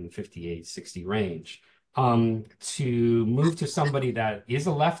in 58, 60 range. To move to somebody that is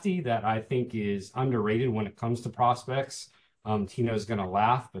a lefty that I think is underrated when it comes to prospects. Tino's going to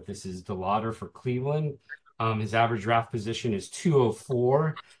laugh, but this is DeLauder for Cleveland. His average draft position is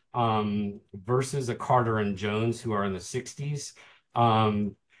 204 versus a Carter and Jones who are in the 60s.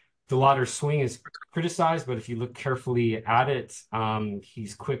 DeLauder's swing is criticized, but if you look carefully at it,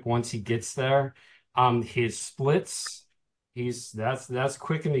 he's quick once he gets there. His splits, that's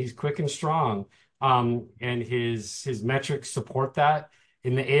quick, and he's quick and strong. And his metrics support that.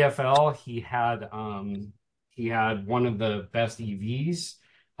 In the AFL, he had one of the best EVs,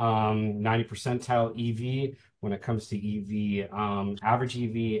 90 percentile EV when it comes to EV, average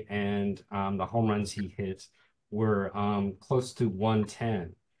EV, and the home runs he hit were close to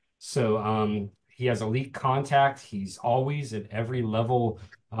 110. So he has elite contact. He's always at every level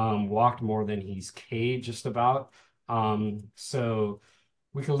walked more than he's K'd just about. So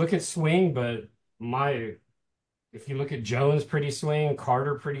we could look at swing, but if you look at Jones, pretty swing,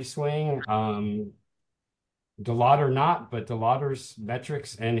 Carter, pretty swing, DeLauder not, but DeLauder's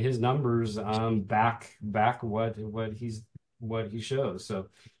metrics and his numbers back what he shows. So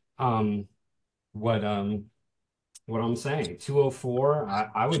what I'm saying,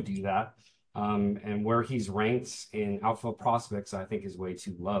 204, I would do that. And where he's ranked in outfield prospects, I think is way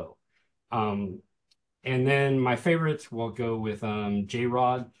too low. And then my favorite will go with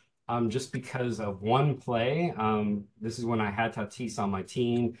J-Rod. Just because of one play. This is when I had Tatis on my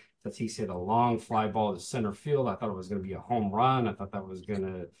team. Tatis hit a long fly ball to center field. I thought it was going to be a home run. I thought that was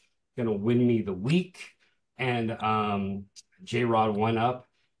gonna win me the week. And J-Rod went up,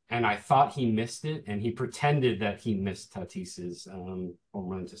 and I thought he missed it, and he pretended that he missed Tatis's home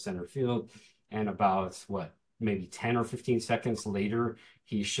run to center field. And about maybe 10 or 15 seconds later,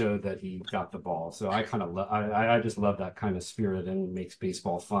 he showed that he got the ball. So I just love that kind of spirit, and makes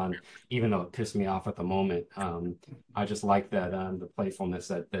baseball fun, even though it pissed me off at the moment. I just like that the playfulness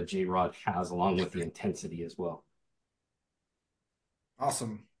that J-Rod has, along with the intensity as well.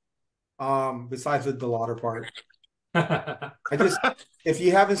 Awesome. Besides the DeLauder part, if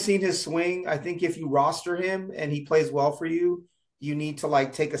you haven't seen his swing, I think if you roster him and he plays well for you, you need to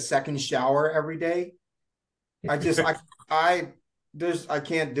take a second shower every day. I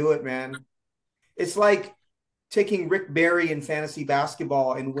can't do it, man. It's like taking Rick Barry in fantasy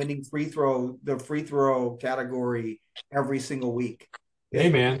basketball and winning the free throw category every single week.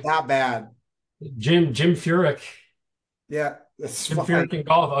 Hey, man, not bad. Jim Furyk. Yeah, that's Jim Furyk can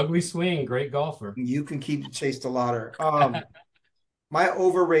golf. Ugly swing, great golfer. You can keep Chase DeLauder. My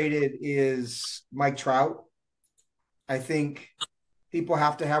overrated is Mike Trout. I think people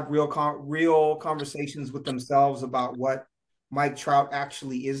have to have real conversations with themselves about what Mike Trout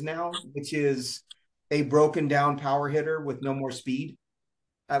actually is now, which is a broken down power hitter with no more speed,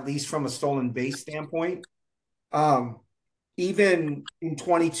 at least from a stolen base standpoint. Even in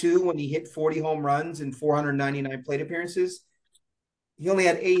 22, when he hit 40 home runs and 499 plate appearances, he only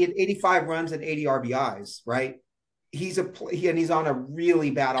had 85 runs and 80 RBIs, right? He's on a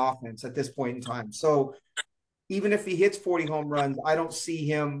really bad offense at this point in time. So even if he hits 40 home runs, I don't see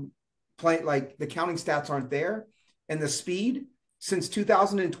him play. The counting stats aren't there. And the speed since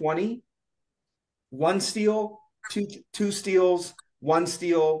 2020, 1 steal, two steals, 1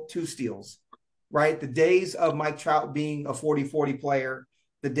 steal, 2 steals, right? The days of Mike Trout being a 40-40 player,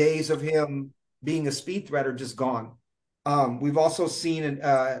 the days of him being a speed threat are just gone. We've also seen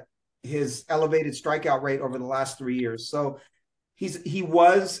his elevated strikeout rate over the last 3 years. So he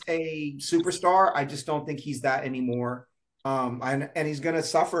was a superstar. I just don't think he's that anymore. And he's going to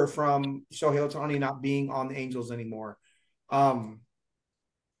suffer from Shohei Ohtani not being on the Angels anymore.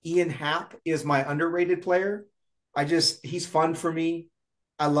 Ian Happ is my underrated player. He's fun for me.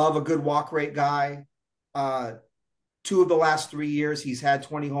 I love a good walk rate guy. 2 of the last 3 years, he's had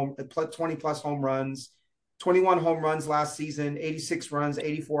 20 plus home runs, 21 home runs last season, 86 runs,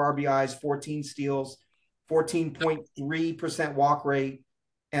 84 RBIs, 14 steals, 14.3% walk rate,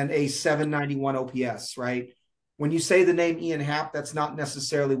 and a 791 OPS, right? When you say the name Ian Happ, that's not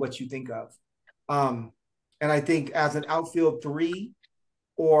necessarily what you think of. And I think as an outfield 3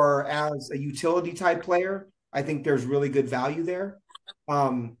 or as a utility type player, I think there's really good value there.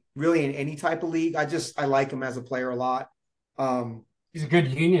 Really in any type of league. I like him as a player a lot. He's a good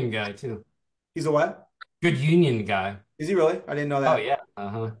union guy too. He's a what? Good union guy. Is he really? I didn't know that. Oh yeah.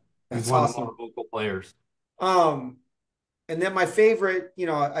 He's That's one awesome. of the more vocal players. And then my favorite,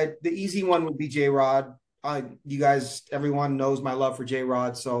 the easy one would be J-Rod. You guys, everyone knows my love for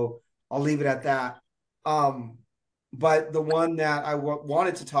J-Rod, so I'll leave it at that. But the one that I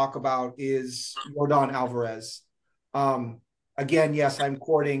wanted to talk about is Yordan Alvarez. Again, yes, I'm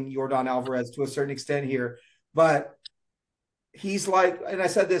courting Yordan Alvarez to a certain extent here, but he's like, and I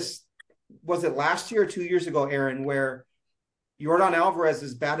said this, was it last year or 2 years ago, Aaron, where Yordan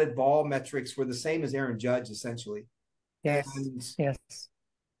Alvarez's batted ball metrics were the same as Aaron Judge, essentially. Yes. And yes.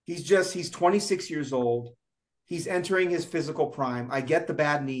 He's 26 years old. He's entering his physical prime. I get the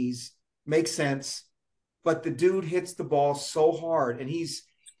bad knees, makes sense, but the dude hits the ball so hard, and he's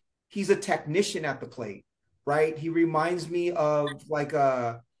a technician at the plate. Right? He reminds me of like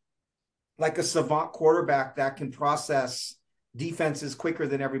a savant quarterback that can process defenses quicker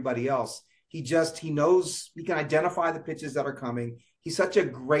than everybody else. He knows, he can identify the pitches that are coming. He's such a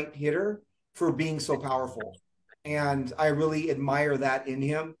great hitter for being so powerful. And I really admire that in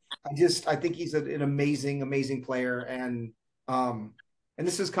him. I think he's an amazing, amazing player. And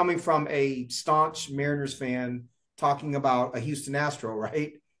this is coming from a staunch Mariners fan talking about a Houston Astro,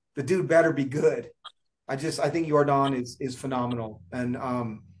 right? The dude better be good. I think Yordan is phenomenal and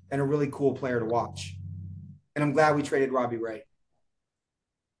a really cool player to watch. And I'm glad we traded Robbie Ray.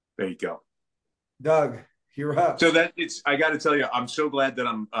 There you go. Doug, you're up. So I got to tell you, I'm so glad that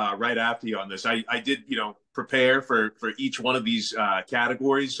I'm right after you on this. I did, prepare for each one of these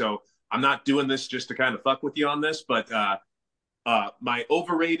categories. So I'm not doing this just to kind of fuck with you on this, but my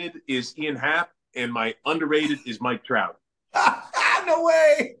overrated is Ian Happ and my underrated is Mike Trout. No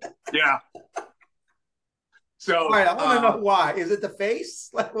way. Yeah. So, all right, I want to know why. Is it the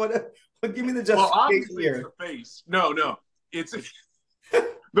face? Like, what? Give me the justification well, obviously here. It's the face. No, it's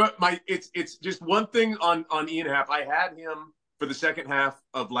but it's just one thing on Ian Happ. I had him for the second half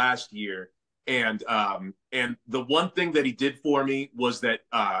of last year, and the one thing that he did for me was that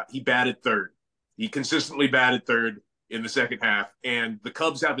he batted third. He consistently batted third in the second half, and the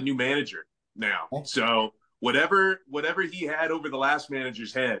Cubs have a new manager now. So whatever he had over the last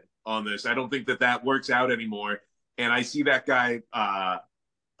manager's head on this, I don't think that works out anymore. And I see that guy,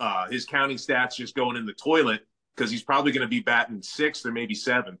 his counting stats just going in the toilet because he's probably going to be batting 6th or maybe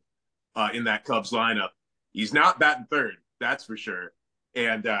 7th in that Cubs lineup. He's not batting third, that's for sure.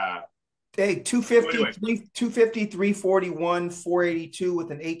 And hey, 250, 341, 482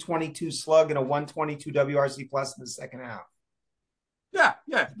 with an 822 slug and a 122 WRC plus in the second half. Yeah.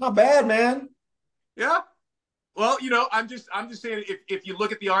 Not bad, man. Yeah. Well, I'm just saying if you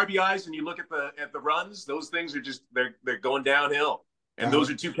look at the RBIs and you look at the runs, those things are just they're going downhill. And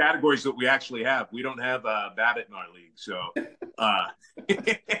those are two categories that we actually have. We don't have Babbitt in our league, so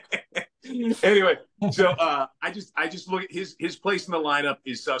anyway. So I just look at his place in the lineup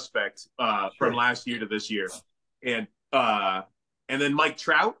is suspect from last year to this year, and then Mike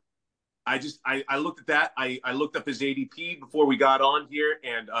Trout. I looked at that. I looked up his ADP before we got on here,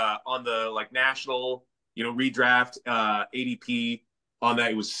 and on the national redraft ADP on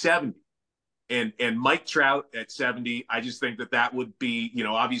that it was 70. And Mike Trout at 70, I just think that would be,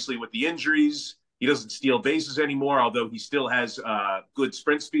 obviously with the injuries, he doesn't steal bases anymore, although he still has good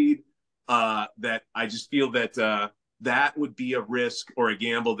sprint speed. That I just feel that that would be a risk or a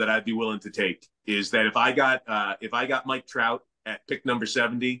gamble that I'd be willing to take. Is that if I got Mike Trout at pick number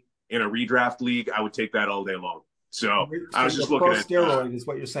 70 in a redraft league, I would take that all day long. So I was just looking at steroid is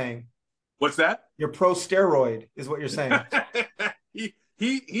what you're saying. What's that? You're pro steroid is what you're saying.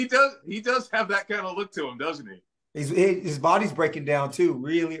 He does have that kind of look to him, doesn't he? His body's breaking down too,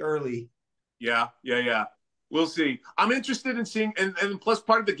 really early. Yeah. We'll see. I'm interested in seeing, and plus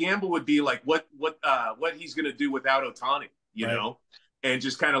part of the gamble would be like what he's going to do without Ohtani. You know, and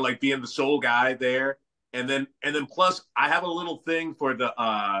just kind of like being the sole guy there. And then plus I have a little thing for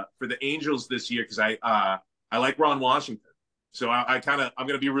the Angels this year because I like Ron Washington. So I'm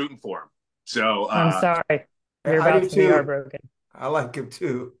gonna be rooting for him. So I'm sorry. You're I about do to be too. heartbroken. I like him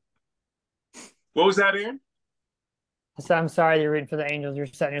too. what was that, Aaron? So I'm sorry you're rooting for the Angels. You're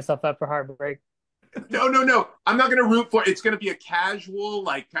setting yourself up for heartbreak. No. I'm not gonna root for it. It's gonna be a casual,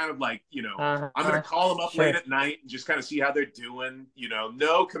 like kind of like, I'm gonna Uh-huh. call them up late Sure. at night and just kind of see how they're doing,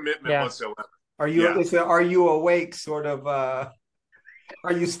 no commitment Yeah. whatsoever. Are you Yeah. it's a are you awake sort of are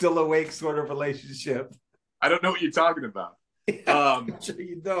you still awake sort of relationship? I don't know what you're talking about. I'm sure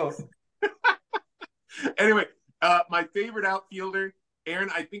you don't. Anyway, my favorite outfielder, Aaron,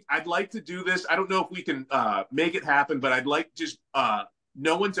 I think I'd like to do this. I don't know if we can make it happen, but I'd like just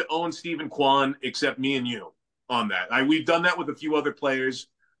no one to own Stephen Kwan except me and you on that. We've done that with a few other players,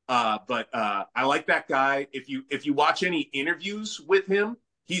 but I like that guy. If you watch any interviews with him,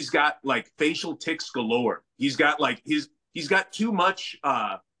 he's got like facial tics galore. He's got like he's got too much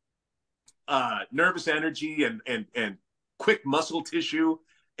nervous energy and quick muscle tissue.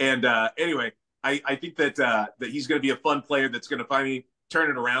 And anyway, I think that he's going to be a fun player that's going to finally turn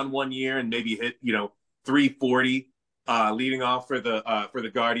it around one year and maybe hit 340 leading off for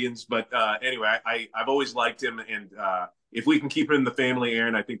the Guardians. But anyway, I've always liked him, and if we can keep him in the family,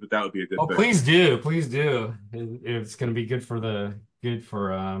 Aaron, I think that would be a good thing. Please do. It's going to be good for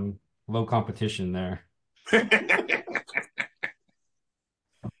low competition there.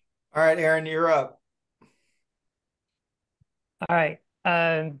 All right, Aaron, you're up. All right.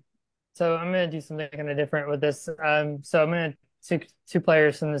 So I'm gonna do something kind of different with this. So I'm gonna take two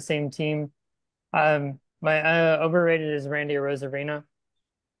players from the same team. My overrated is Randy Arozarena.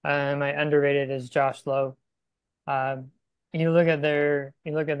 My underrated is Josh Lowe. You look at their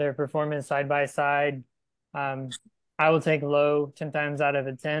performance side by side. I will take Lowe 10 times out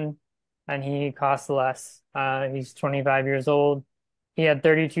of 10, and he costs less. He's 25 years old. He had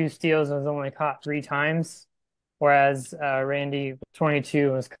 32 steals and was only caught 3 times, whereas Randy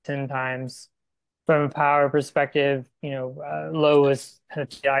 22 was 10 times. From a power perspective, Lowe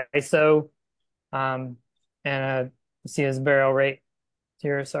had a ISO, and see his barrel rate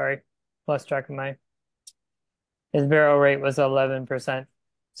here. Sorry, lost track of his barrel rate was 11%.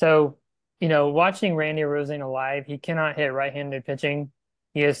 So, watching Randy Rosen alive, he cannot hit right-handed pitching.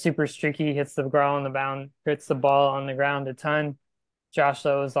 He is super streaky, hits the ground on the bound, hits the ball on the ground a ton. Josh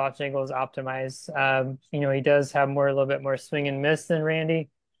Lowe's launch angle is optimized. He does have a little bit more swing and miss than Randy,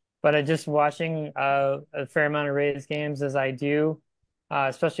 but just watching a fair amount of Rays games as I do,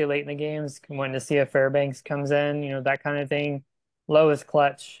 especially late in the games, when to see if Fairbanks comes in, that kind of thing. Lowe is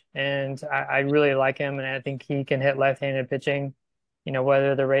clutch, and I really like him, and I think he can hit left-handed pitching.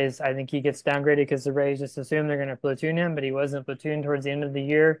 Whether the Rays, I think he gets downgraded because the Rays just assume they're going to platoon him, but he wasn't platooned towards the end of the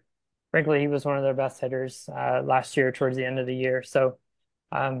year. Frankly, he was one of their best hitters last year towards the end of the year. So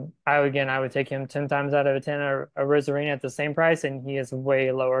I would take him 10 times out of 10 a Rosarina at the same price, and he is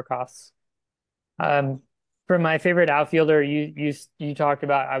way lower costs. For my favorite outfielder, you talked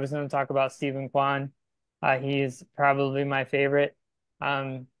about, I was going to talk about Stephen Kwan. He's probably my favorite.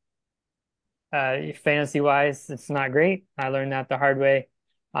 Fantasy wise, it's not great. I learned that the hard way.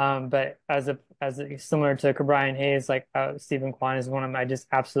 But similar to Brian Hayes, like Stephen Kwan is one of my just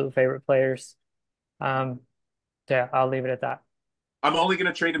absolute favorite players. Yeah, I'll leave it at that. I'm only going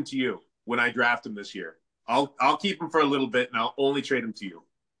to trade him to you when I draft him this year. I'll keep him for a little bit, and I'll only trade him to you.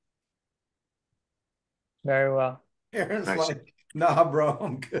 Very well. Aaron's like, nah, bro,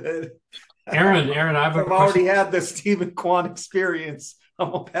 I'm good. Aaron, I've already had the Stephen Kwan experience.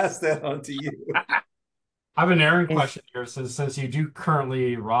 I'm gonna pass that on to you. I have an Aaron question here. Since you do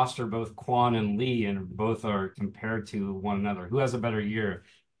currently roster both Kwan and Lee, and both are compared to one another, who has a better year,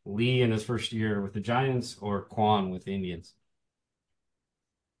 Lee in his first year with the Giants or Kwan with the Indians?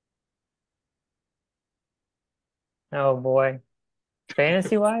 Oh boy.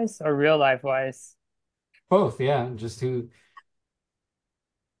 Fantasy wise or real life wise? Both, yeah. Just who?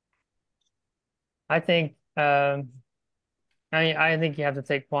 I think I think you have to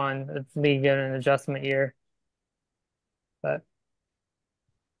take Kwan. It's Lee given an adjustment year. But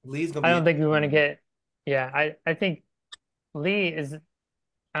Lee's gonna I don't think we want to get I think Lee is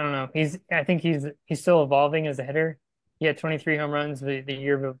I don't know. I think he's still evolving as a hitter. He had 23 home runs the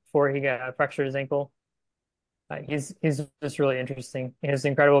year before he got fractured his ankle. He's just really interesting. He has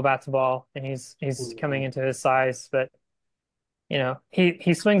incredible bat to ball, and he's coming into his size. But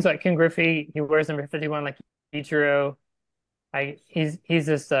he swings like Ken Griffey. He wears number 51 like Ichiro. He's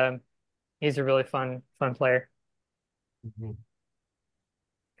just he's a really fun player.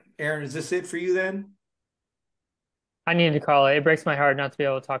 Aaron, is this it for you then? I need to call it. It breaks my heart not to be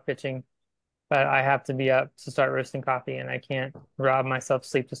able to talk pitching, but I have to be up to start roasting coffee, and I can't rob myself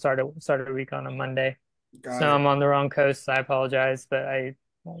sleep to start a week on a Monday. So Got it. I'm on the wrong coast. I apologize, but I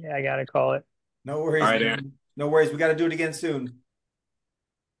gotta call it. No All worries, right, man. Aaron. No worries. We got to do it again soon.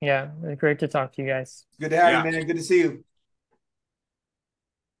 Yeah, great to talk to you guys. Good to have you, Yeah. man. Good to see you.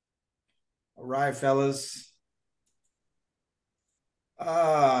 All right, fellas.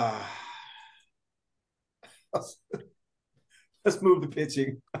 Let's, let's move the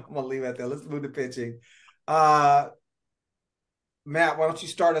pitching. I'm gonna leave it there. Let's move the pitching. Uh, Matt, why don't you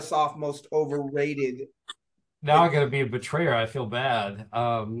start us off most overrated? Now I gotta be a betrayer. I feel bad.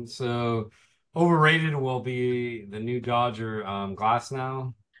 So overrated will be the new Dodger Glass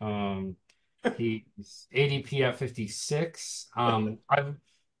now. He's ADP at 56. I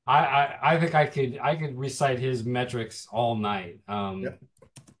think I could recite his metrics all night. Yep.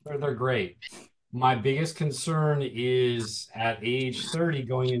 They're great. My biggest concern is at age 30,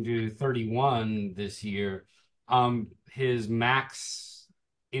 going into 31 this year, his max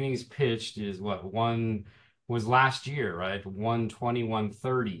innings pitched is what one was last year, right? 120,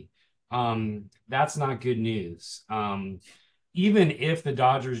 130. That's not good news. Even if the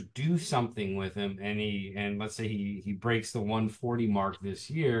Dodgers do something with him and let's say he breaks the 140 mark this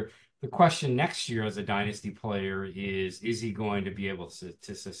year, the question next year as a dynasty player is he going to be able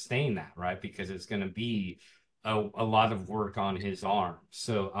to sustain that, right? Because it's going to be a lot of work on his arm.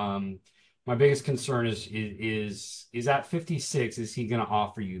 So my biggest concern is at 56, is he going to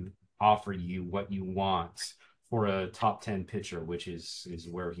offer you what you want for a top 10 pitcher, which is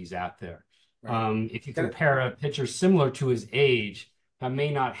where he's at there. Right. If you compare a pitcher similar to his age that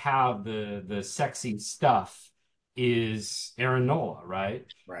may not have the sexy stuff, is Aaron Nola, right?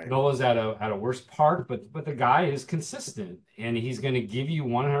 Right. Nola's at a worse part, but the guy is consistent, and he's going to give you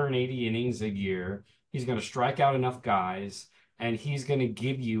 180 innings a year. He's going to strike out enough guys, and he's going to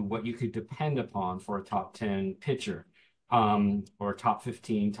give you what you could depend upon for a top 10 pitcher, or top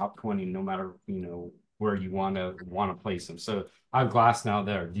 15, top 20, no matter where you want to place him. So I have Glass now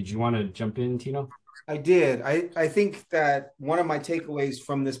there. Did you want to jump in, Tino? I did. I think that one of my takeaways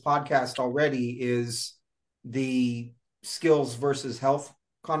from this podcast already is the skills versus health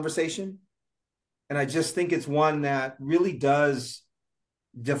conversation. And I just think it's one that really does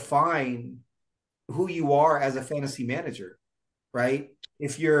define who you are as a fantasy manager, right?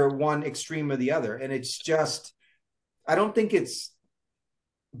 If you're one extreme or the other. And it's just, I don't think it's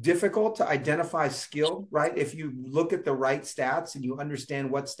difficult to identify skill, right? If you look at the right stats and you understand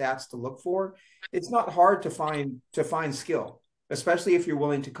what stats to look for, it's not hard to find skill, especially if you're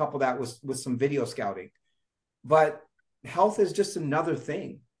willing to couple that with some video scouting. But health is just another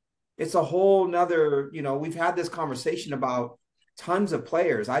thing. It's a whole nother, we've had this conversation about tons of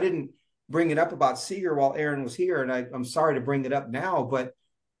players. I didn't bring it up about Seager while Aaron was here, and I'm sorry to bring it up now, but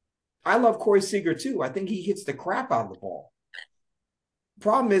I love Corey Seager too. I think he hits the crap out of the ball.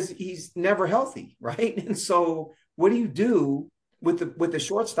 Problem is he's never healthy, right? And so what do you do with the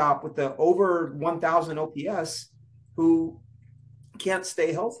shortstop with the over 1,000 OPS who can't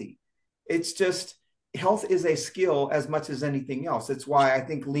stay healthy? It's just, health is a skill as much as anything else. It's why I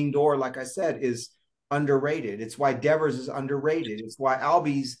think Lindor, like I said, is underrated. It's why Devers is underrated. It's why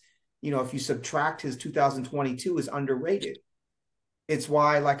Albies, if you subtract his 2022, is underrated. It's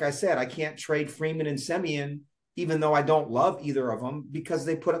why, like I said, I can't trade Freeman and Semien, even though I don't love either of them, because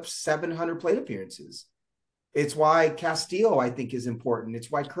they put up 700 plate appearances. It's why Castillo, I think, is important. It's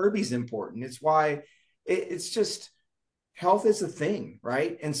why Kirby's important. It's why it's just, health is a thing,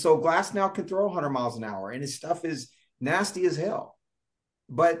 right? And so Glass now can throw 100 miles an hour, and his stuff is nasty as hell.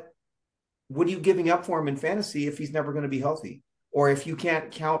 But what are you giving up for him in fantasy if he's never going to be healthy? Or if you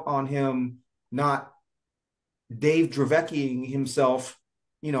can't count on him not Dave Dravekiing himself,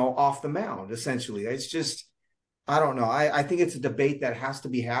 off the mound, essentially. It's just, I don't know. I think it's a debate that has to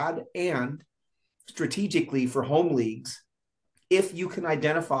be had. And strategically for home leagues, if you can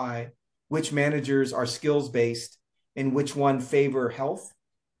identify which managers are skills-based and which one favor health,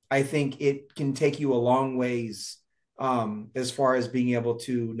 I think it can take you a long ways as far as being able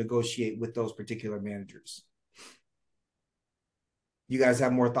to negotiate with those particular managers. You guys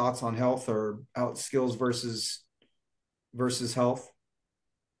have more thoughts on health or skills versus health?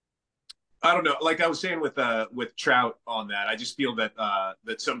 I don't know. Like I was saying with Trout on that, I just feel that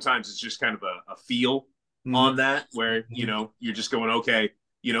that sometimes it's just kind of a feel on that, where you're just going, okay,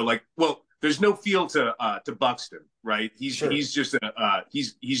 well, there's no feel to Buxton, right? He's just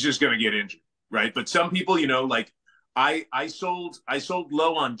he's just going to get injured, right? But some people, like I sold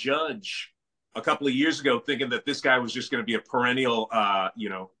low on Judge a couple of years ago, thinking that this guy was just going to be a perennial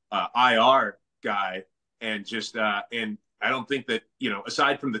IR guy, and just and I don't think that,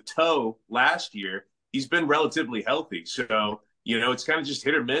 aside from the toe last year, he's been relatively healthy. So, it's kind of just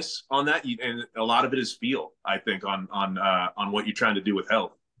hit or miss on that, and a lot of it is feel, I think, on what you're trying to do with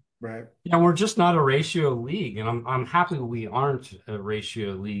health. Right. Yeah, we're just not a ratio league, and I'm happy we aren't a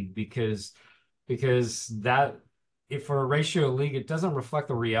ratio league because that if we're a ratio league, it doesn't reflect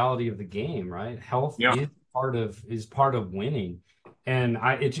the reality of the game, right? Health Yeah. is part of winning. And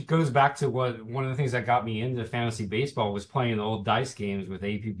it goes back to one of the things that got me into fantasy baseball was playing the old dice games with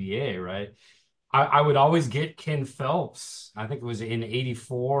APBA, right? I would always get Ken Phelps. I think it was in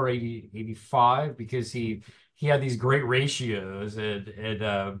 84, 80, 85, because he had these great ratios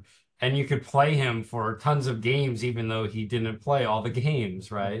and you could play him for tons of games, even though he didn't play all the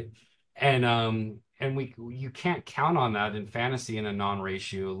games, right? And you can't count on that in fantasy in a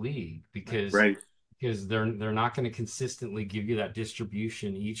non-ratio league Right. because they're not going to consistently give you that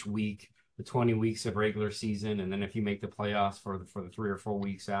distribution each week, the 20 weeks of regular season, and then if you make the playoffs for the 3 or 4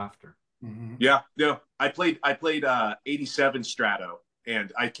 weeks after. Mm-hmm. Yeah, no, I played 87 Strato,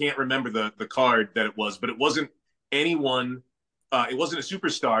 and I can't remember the card that it was, but it wasn't anyone. It wasn't a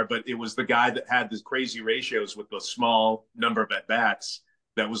superstar, but it was the guy that had these crazy ratios with the small number of at bats.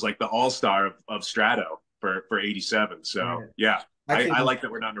 That was like the all-star of Strato for 87. So yeah, I like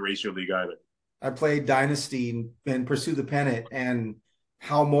that we're not in a ratio league either. I played Dynasty and Pursue the Pennant, and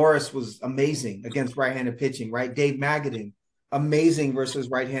Hal Morris was amazing against right-handed pitching, right? Dave Magadan, amazing versus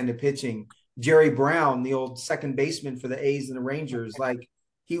right-handed pitching. Jerry Brown, the old second baseman for the A's and the Rangers, like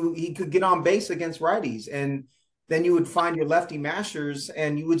he could get on base against righties. And then you would find your lefty mashers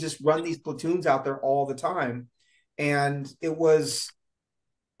and you would just run these platoons out there all the time. And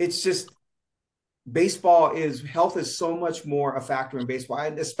it's just health is so much more a factor in baseball,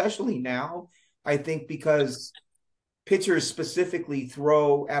 and especially now, I think, because pitchers specifically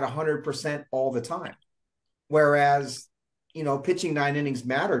throw at 100% all the time, whereas pitching 9 innings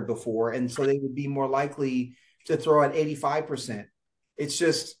mattered before, and so they would be more likely to throw at 85%. It's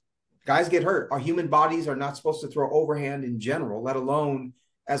just guys get hurt. Our human bodies are not supposed to throw overhand in general, let alone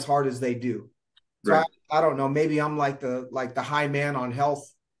as hard as they do. So right. I don't know. Maybe I'm like the high man on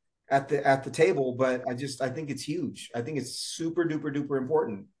health at the table, but I think it's huge. I think it's super duper duper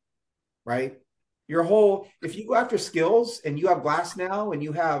important, right? If you go after skills and you have Glass now and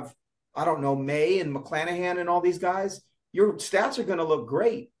you have, I don't know, May and McClanahan and all these guys, your stats are going to look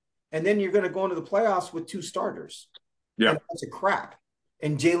great. And then you're going to go into the playoffs with 2 starters. Yeah. And that's a crap.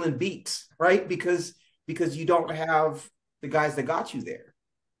 And Jalen Beeks, right? Because you don't have the guys that got you there.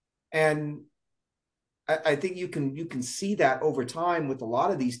 And I think you can see that over time with a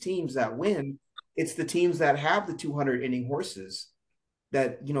lot of these teams that win. It's the teams that have the 200 inning horses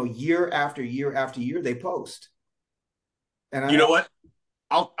that, year after year after year, they post. And you know what?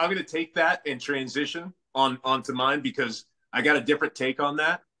 I'm going to take that and transition onto mine because I got a different take on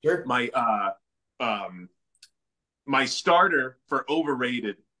that. Sure. My starter for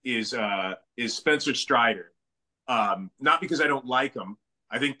overrated is Spencer Strider. Not because I don't like him.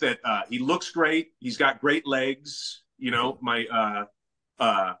 I think that he looks great. He's got great legs. I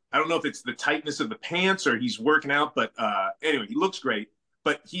don't know if it's the tightness of the pants or he's working out, but anyway, he looks great.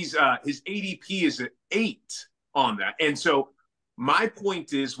 But his ADP is at 8 on that. And so my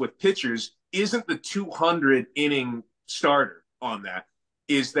point is with pitchers isn't the 200 inning starter on that.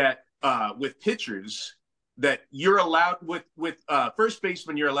 Is that with pitchers that you're allowed with first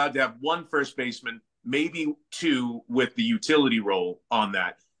baseman, you're allowed to have 1 first baseman, maybe 2 with the utility role on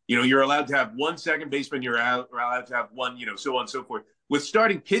that. You're allowed to have 1 second baseman, you're allowed to have 1, so on and so forth. With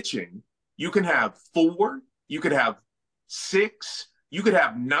starting pitching, you can have 4, you could have 6, you could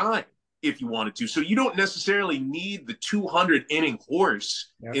have 9 if you wanted to. So you don't necessarily need the 200 inning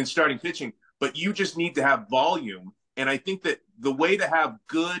horse in starting pitching, but you just need to have volume. And I think that the way to have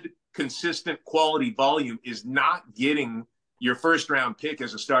good, consistent quality volume is not getting your first round pick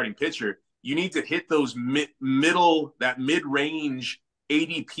as a starting pitcher. You need to hit those mid-range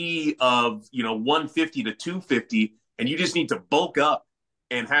ADP of 150 to 250, and you just need to bulk up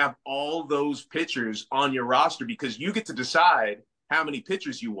and have all those pitchers on your roster because you get to decide how many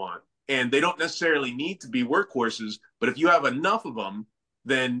pitchers you want. And they don't necessarily need to be workhorses, but if you have enough of them,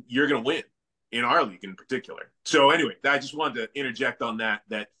 then you're going to win in our league in particular. So anyway, I just wanted to interject on that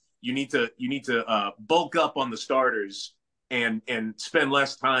you need to bulk up on the starters and spend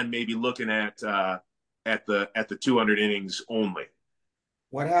less time maybe looking at the 200 innings only.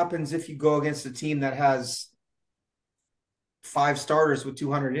 What happens if you go against a team that has 5 starters with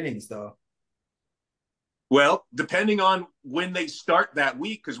 200 innings, though? Well, depending on when they start that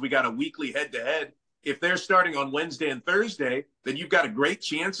week, because we got a weekly head-to-head if they're starting on Wednesday and Thursday, then you've got a great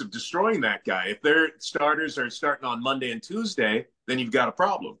chance of destroying that guy. If their starters are starting on Monday and Tuesday, then you've got a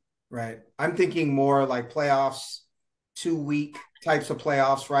problem. Right. I'm thinking more like playoffs, 2-week types of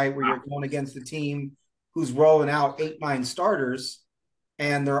playoffs, right? Where you're going against a team who's rolling out 8-9 starters,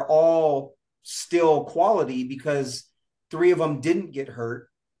 and they're all still quality because 3 of them didn't get hurt,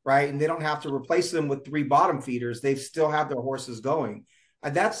 right? And they don't have to replace them with 3 bottom feeders. They still have their horses going.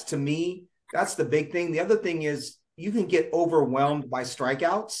 And that's, to me, that's the big thing. The other thing is you can get overwhelmed by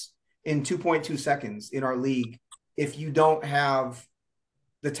strikeouts in 2.2 seconds in our league if you don't have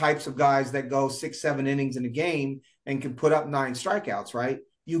the types of guys that go 6-7 innings in a game and can put up 9 strikeouts, right?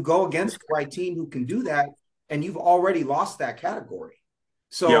 You go against the right team who can do that, and you've already lost that category.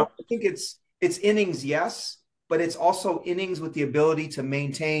 So yeah. I think it's innings, yes, but it's also innings with the ability to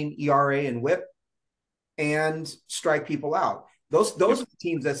maintain ERA and WHIP and strike people out. Those are the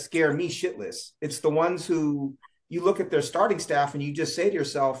teams that scare me shitless. It's the ones who you look at their starting staff and you just say to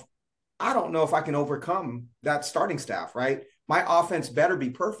yourself, I don't know if I can overcome that starting staff, right? My offense better be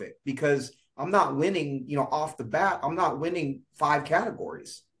perfect because I'm not winning, off the bat. I'm not winning 5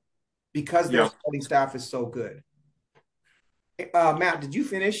 categories because their starting staff is so good. Matt, did you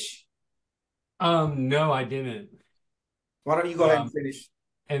finish? No, I didn't. Why don't you go ahead and finish?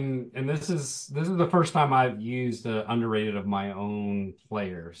 And this is the first time I've used the underrated of my own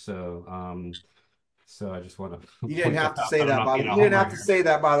player. So I just want to. You didn't have to say that, by the way. You didn't have to say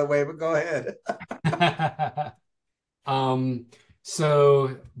that, by the way, but go ahead.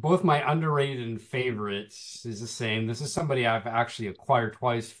 So both my underrated and favorites is the same. This is somebody I've actually acquired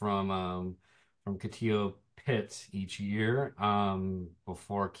twice from Catillo Pitt each year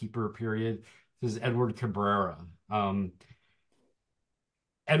before keeper period. This is Edward Cabrera.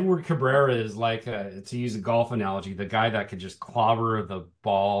 Edward Cabrera is like, to use a golf analogy, the guy that could just clobber the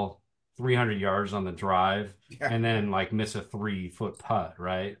ball 300 yards on the drive and then like miss a 3-foot putt,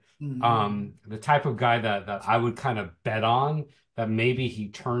 right? The type of guy that I would kind of bet on that maybe he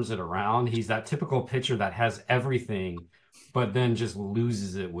turns it around. He's that typical pitcher that has everything, but then just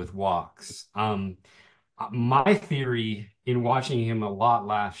loses it with walks. My theory in watching him a lot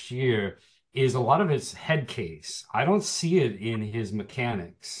last year is a lot of it's head case. I don't see it in his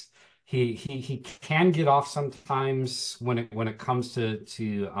mechanics. He can get off sometimes when it comes to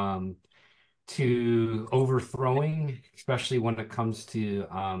overthrowing, especially when it comes to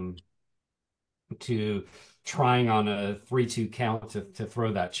trying on a 3-2 count to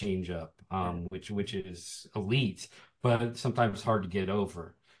throw that change up, which is elite, but sometimes hard to get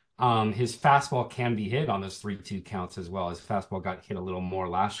over. His fastball can be hit on those 3-2 counts as well. His fastball got hit a little more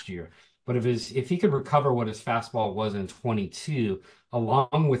last year. But if he could recover what his fastball was in 22,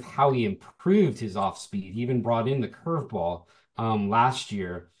 along with how he improved his off speed, he even brought in the curveball last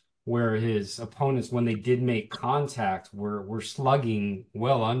year, where his opponents, when they did make contact, were slugging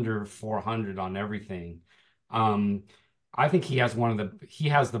well under 400 on everything. I think he has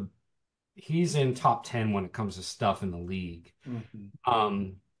he's in top 10 when it comes to stuff in the league.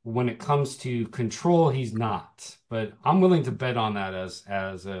 When it comes to control, he's not, but I'm willing to bet on that as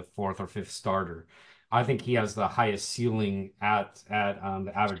a 4th or 5th starter. I think he has the highest ceiling at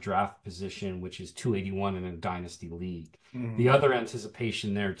the average draft position, which is 281 in a dynasty league. The other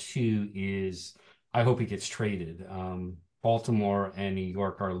anticipation there too is I hope he gets traded. Baltimore and New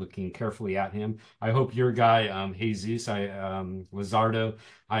York are looking carefully at him. I hope your guy, Jesus, Luzardo,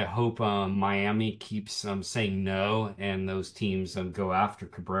 I hope Miami keeps saying no and those teams go after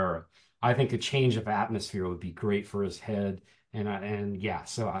Cabrera. I think a change of atmosphere would be great for his head. I'm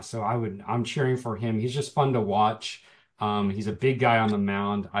cheering for him. He's just fun to watch. He's a big guy on the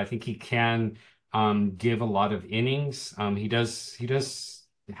mound. I think he can give a lot of innings. He does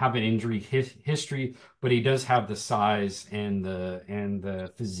have an injury history, but he does have the size and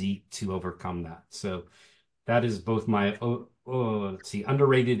the physique to overcome that. So that is both my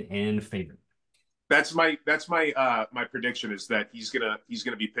underrated and favorite. That's my prediction is that he's gonna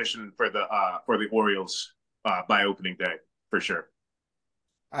be pitching for the Orioles by opening day for sure.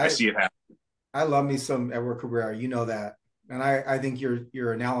 I see it happen. I love me some Edward Cabrera, you know that, and I think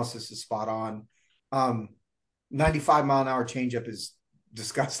your analysis is spot on. 95-mile-an-hour changeup is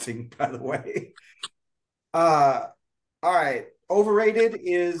disgusting, by the way. All right. Overrated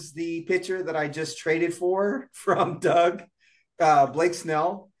is the pitcher that I just traded for from Doug, Blake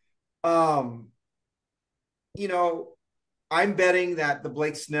Snell. I'm betting that the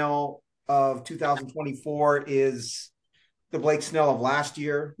Blake Snell of 2024 is the Blake Snell of last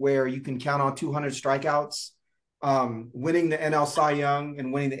year, where you can count on 200 strikeouts, winning the NL Cy Young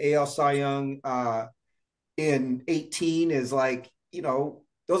and winning the AL Cy Young in 18 is like,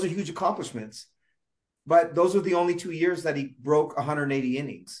 those are huge accomplishments. but those are the only 2 years that he broke 180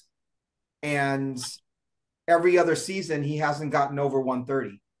 innings. And every other season, he hasn't gotten over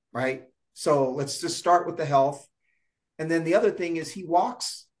 130, right? So let's just start with the health. And then the other thing is he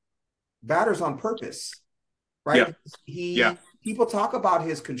walks batters on purpose, right? Yeah. People talk about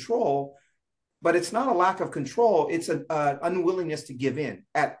his control, but it's not a lack of control. It's an unwillingness to give in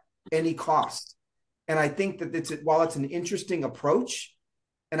at any cost. And I think that while it's an interesting approach,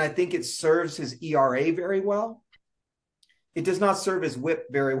 and I think it serves his ERA very well, it does not serve his whip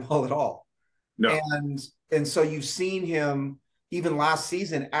very well at all. No. And so you've seen him even last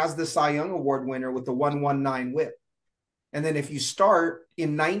season as the Cy Young Award winner with the 119 whip. And then if you start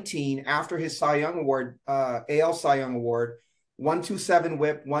in 19 after his Cy Young Award, AL Cy Young Award, 127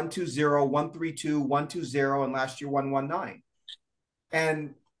 whip, 120, 132, 120, and last year 119.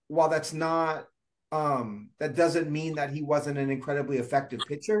 And while that's not, that doesn't mean that he wasn't an incredibly effective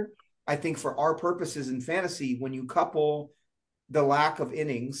pitcher. I think for our purposes in fantasy, when you couple the lack of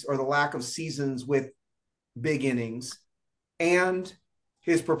innings or the lack of seasons with big innings and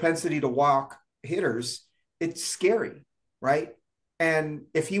his propensity to walk hitters, it's scary, right? And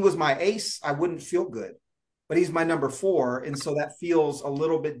if he was my ace, I wouldn't feel good, but he's my number 4. And so that feels a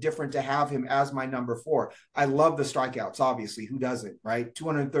little bit different to have him as my number 4. I love the strikeouts, obviously. Who doesn't, right?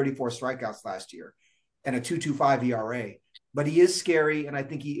 234 strikeouts last year and a 2.25 ERA. But he is scary, and I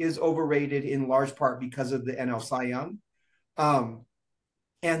think he is overrated in large part because of the NL Cy Young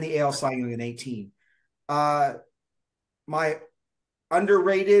and the AL Cy Young in 18. My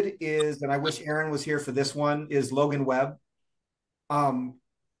underrated is, and I wish Aaron was here for this one, is Logan Webb.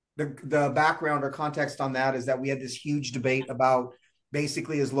 The background or context on that is that we had this huge debate about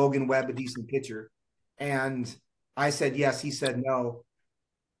basically, is Logan Webb a decent pitcher? And I said yes, he said no.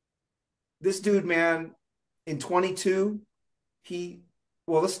 This dude, man, in 22,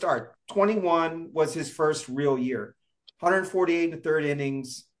 let's start. 21 was his first real year. 148 in the third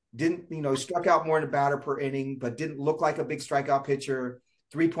innings, struck out more in a batter per inning, but didn't look like a big strikeout pitcher.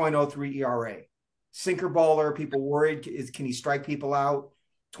 3.03 ERA. Sinker baller, people worried, can he strike people out?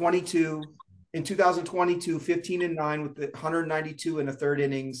 22 in 2022, 15-9 with the 192 in the third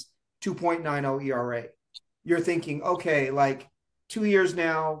innings, 2.90 ERA. You're thinking, okay, like 2 years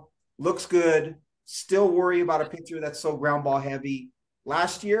now, looks good. Still worry about a pitcher that's so ground ball heavy.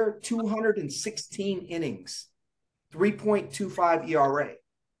 Last year, 216 innings, 3.25 ERA.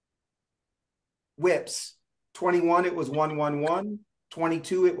 Whips, 21, it was 111.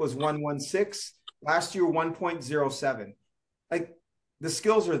 22, it was 116. Last year, 1.07. Like, the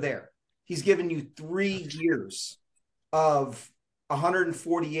skills are there. He's given you 3 years of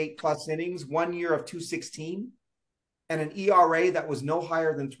 148 plus innings, 1 year of 216, and an ERA that was no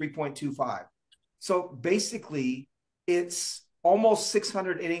higher than 3.25. So basically, it's almost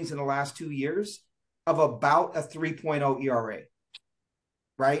 600 innings in the last 2 years of about a 3.0 ERA,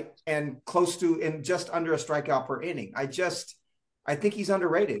 right? And close to, and just under a strikeout per inning. I think he's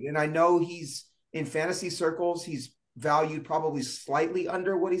underrated. And I know he's in fantasy circles, he's valued probably slightly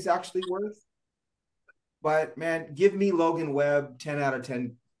under what he's actually worth. But man, give me Logan Webb 10 out of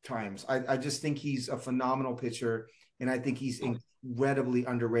 10 times. I just think he's a phenomenal pitcher, and I think he's incredibly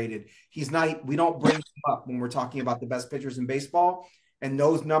underrated. We don't bring him up when we're talking about the best pitchers in baseball. And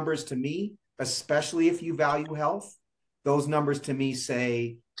those numbers to me, especially if you value health, those numbers to me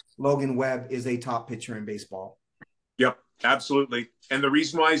say Logan Webb is a top pitcher in baseball. Yep, absolutely. And the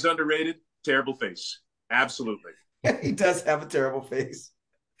reason why he's underrated, terrible face. Absolutely. He does have a terrible face.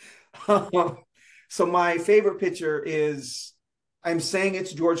 So my favorite pitcher is, I'm saying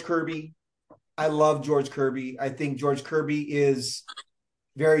it's George Kirby. I love George Kirby. I think George Kirby is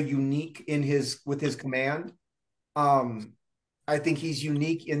very unique with his command. I think he's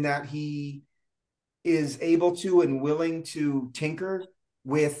unique in that he is able to and willing to tinker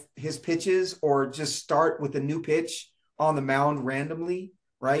with his pitches or just start with a new pitch on the mound randomly,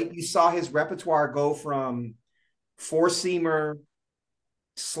 right? You saw his repertoire go from four-seamer,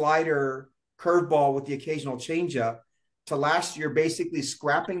 slider, curveball with the occasional changeup to last year basically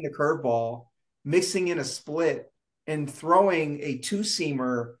scrapping the curveball, mixing in a split, and throwing a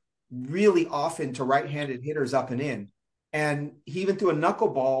two-seamer really often to right-handed hitters up and in. And he even threw a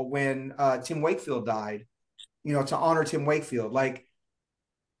knuckleball when Tim Wakefield died, to honor Tim Wakefield.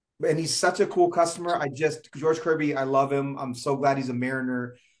 And he's such a cool customer. George Kirby, I love him. I'm so glad he's a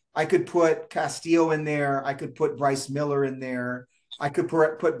Mariner. I could put Castillo in there. I could put Bryce Miller in there. I could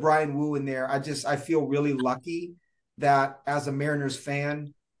put Brian Wu in there. I feel really lucky that as a Mariners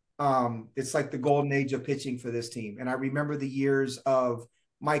fan, it's like the golden age of pitching for this team. And I remember the years of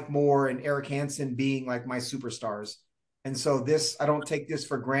Mike Moore and Eric Hansen being like my superstars. And so I don't take this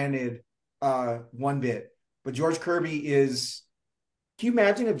for granted one bit. But George Kirby is. Can you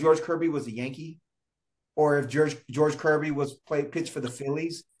imagine if George Kirby was a Yankee, or if George Kirby was pitched for the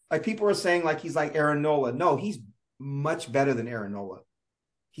Phillies? Like people are saying, like he's like Aaron Nola. No, he's much better than Aaron Nola.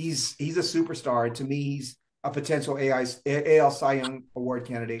 He's a superstar, and to me, he's a potential AL Cy Young Award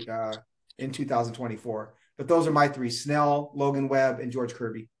candidate in 2024. But those are my three: Snell, Logan Webb, and George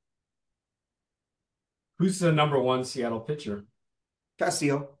Kirby. Who's the number one Seattle pitcher?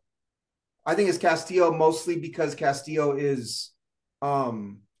 Castillo. I think it's Castillo mostly because Castillo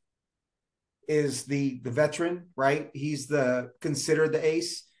um is the veteran, right? He's the considered the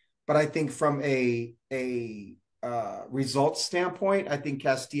ace, but I think from a results standpoint, I think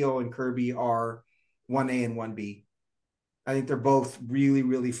Castillo and Kirby are 1A and 1B. I think they're both really,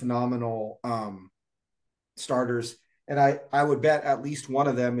 really phenomenal starters. And I would bet at least one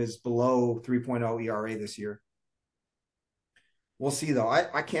of them is below 3.0 ERA this year. We'll see though.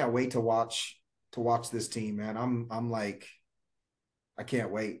 I can't wait to watch this team, man. I'm like, I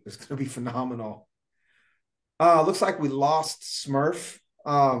can't wait. It's gonna be phenomenal. Looks like we lost Smurf.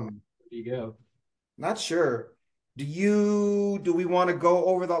 There you go. Not sure. Do we want to go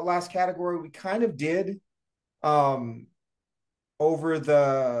over that last category? We kind of did over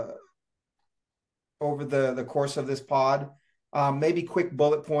the course of this pod. Maybe quick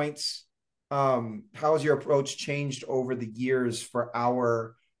bullet points. How has your approach changed over the years for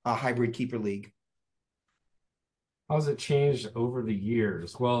our hybrid keeper league? How's it changed over the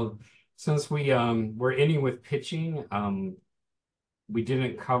years? Well, since we're ending with pitching, we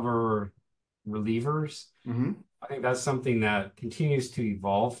didn't cover relievers. Mm-hmm. I think that's something that continues to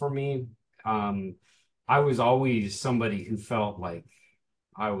evolve for me. I was always somebody who felt like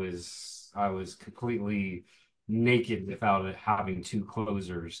I was completely naked without it having two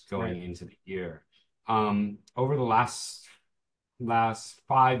closers going into the year. Over the last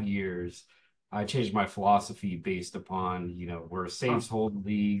 5 years, I changed my philosophy based upon, we're a saves hold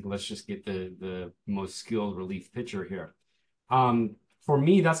league. Let's just get the most skilled relief pitcher here. For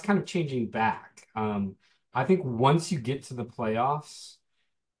me, that's kind of changing back. I think once you get to the playoffs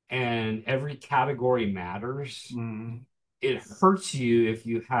and every category matters, it hurts you if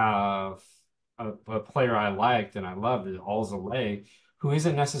you have a player I liked and I loved, Alzolay, who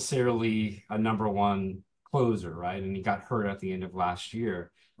isn't necessarily a number one closer, right? And he got hurt at the end of last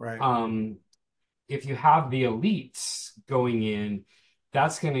year. Right. If you have the elites going in,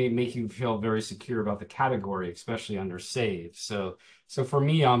 that's going to make you feel very secure about the category, especially under save. So for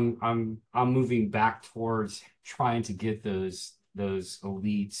me, I'm moving back towards trying to get those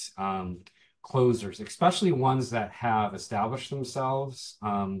elites closers, especially ones that have established themselves.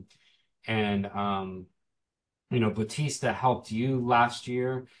 Batista helped you last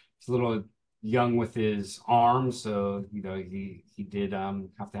year. He's a little young with his arm, so he did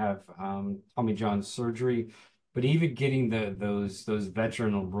have to have Tommy John surgery. But even getting those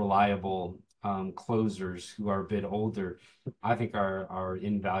veteran reliable closers who are a bit older, I think are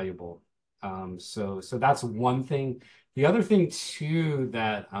invaluable. So that's one thing. The other thing too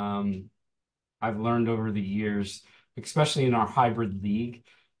that I've learned over the years, especially in our hybrid league,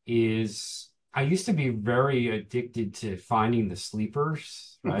 is I used to be very addicted to finding the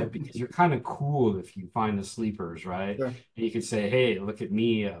sleepers, right? Because you're kind of cool if you find the sleepers, right? Sure. And you could say, "Hey, look at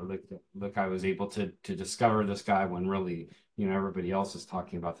me! Look, I was able to discover this guy when really, everybody else is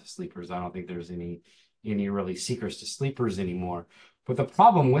talking about the sleepers. I don't think there's any really secrets to sleepers anymore." But the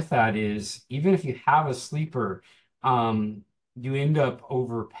problem with that is, even if you have a sleeper, you end up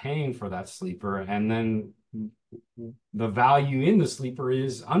overpaying for that sleeper, and then the value in the sleeper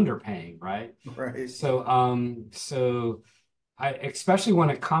is underpaying, right? Right. So especially when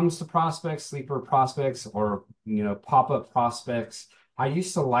it comes to prospects, sleeper prospects, or pop-up prospects, I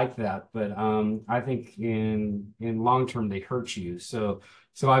used to like that, but I think in long term they hurt you. So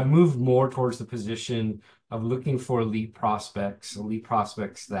I've moved more towards the position of looking for elite prospects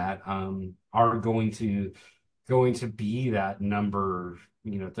that are going to be that number,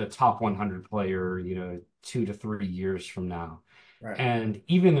 the top 100 player, 2 to 3 years from now. Right. And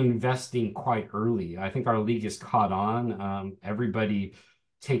even investing quite early. I think our league is caught on. Everybody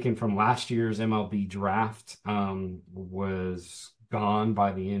taken from last year's MLB draft was gone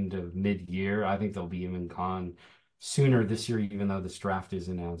by the end of mid-year. I think they'll be even gone sooner this year, even though this draft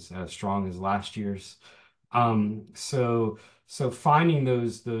isn't as strong as last year's. So finding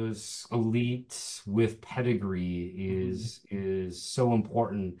those elites with pedigree is so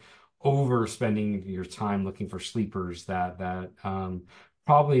important over spending your time looking for sleepers that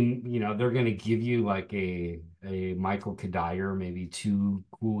probably they're going to give you like a Michael Kadire, maybe 2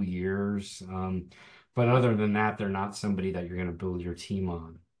 cool years, but other than that, they're not somebody that you're going to build your team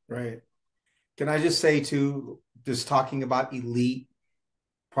on. Right. Can I just say too, just talking about elite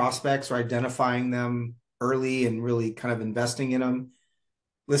prospects or identifying them early and really kind of investing in them.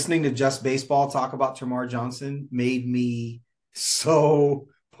 Listening to Just Baseball talk about Tamar Johnson made me so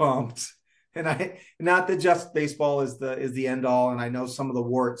pumped. And I, not that Just Baseball is the end all, and I know some of the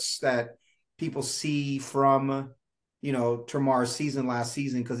warts that people see from, Tamar's season last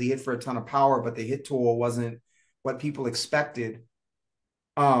season because he hit for a ton of power, but the hit tool wasn't what people expected.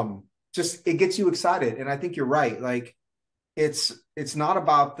 Just it gets you excited, and I think you're right. Like it's not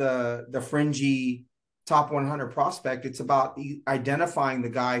about the fringy top 100 prospect. It's about identifying the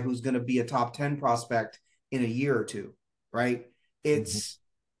guy who's going to be a top 10 prospect in a year or two, right? It's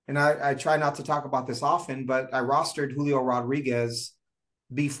and I try not to talk about this often, but I rostered Julio Rodriguez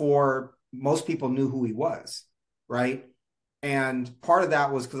before most people knew who he was, right? And part of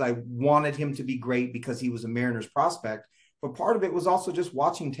that was because I wanted him to be great because he was a Mariners prospect, but part of it was also just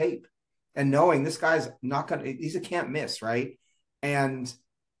watching tape and knowing this guy's not gonna, he's a can't miss, right? And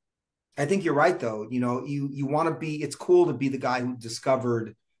I think you're right though. You want to be, it's cool to be the guy who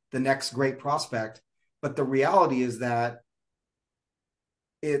discovered the next great prospect, but the reality is that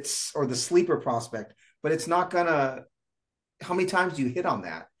or the sleeper prospect, but it's not gonna, how many times do you hit on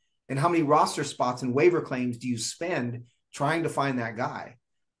that? And how many roster spots and waiver claims do you spend trying to find that guy?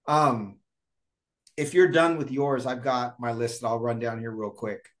 If you're done with yours, I've got my list that I'll run down here real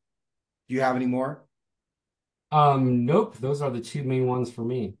quick. Do you have any more? Nope. Those are the two main ones for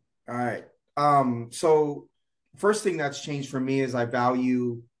me. All right. So first thing that's changed for me is I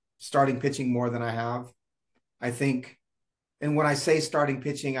value starting pitching more than I have. I think, and when I say starting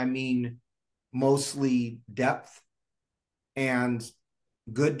pitching, I mean mostly depth and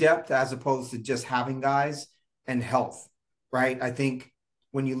good depth as opposed to just having guys and health, right? I think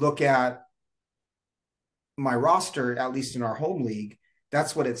when you look at my roster, at least in our home league,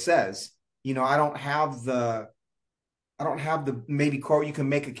 that's what it says. I don't have the maybe you can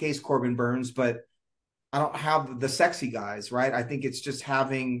make a case Corbin Burns, but I don't have the sexy guys, right? I think it's just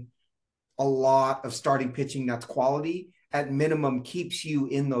having a lot of starting pitching that's quality at minimum keeps you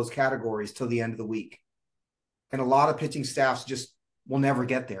in those categories till the end of the week. And a lot of pitching staffs just will never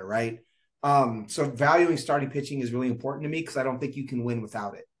get there, right? So valuing starting pitching is really important to me because I don't think you can win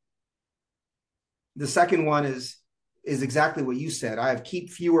without it. The second one is exactly what you said. I have keep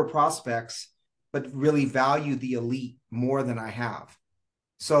fewer prospects, but really value the elite more than I have.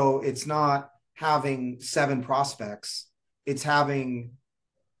 So it's not having 7 prospects. It's having,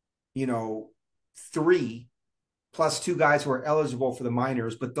 3 plus 2 guys who are eligible for the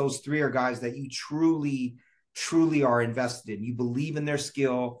minors, but those 3 are guys that you truly, truly are invested in. You believe in their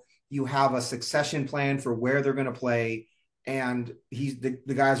skill. You have a succession plan for where they're going to play. And the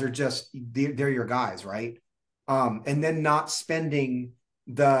guys are just, they're your guys, right? And then not spending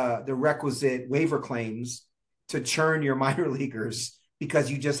the requisite waiver claims to churn your minor leaguers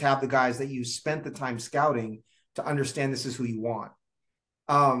because you just have the guys that you spent the time scouting to understand this is who you want.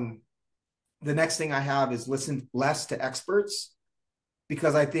 The next thing I have is listen less to experts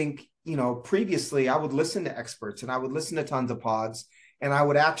because I think, previously I would listen to experts and I would listen to tons of pods and I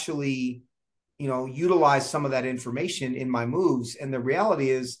would actually, utilize some of that information in my moves. And the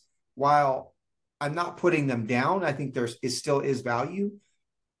reality is, while I'm not putting them down, I think still is value.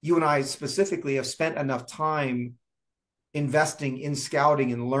 You and I specifically have spent enough time investing in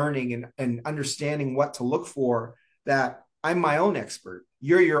scouting and learning and understanding what to look for that I'm my own expert.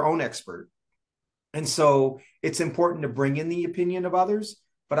 You're your own expert. And so it's important to bring in the opinion of others,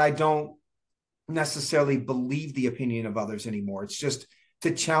 but I don't necessarily believe the opinion of others anymore. It's just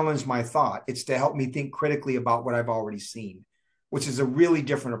to challenge my thought. It's to help me think critically about what I've already seen, which is a really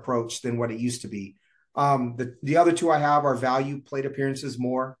different approach than what it used to be. The other 2 I have are value plate appearances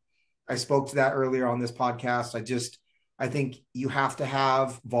more. I spoke to that earlier on this podcast. I think you have to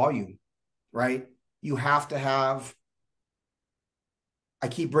have volume, right? You have to have, I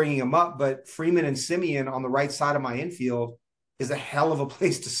keep bringing them up, but Freeman and Simeon on the right side of my infield is a hell of a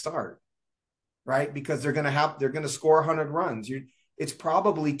place to start, right? Because they're going to score 100 runs. It's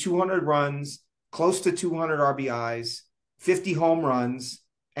probably 200 runs, close to 200 RBIs, 50 home runs,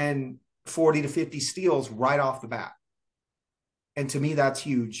 and 40 to 50 steals right off the bat. And to me, that's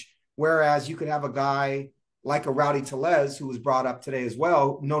huge. Whereas you could have a guy like a Rowdy Tellez, who was brought up today as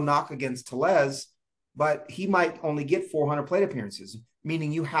well, no knock against Tellez, but he might only get 400 plate appearances,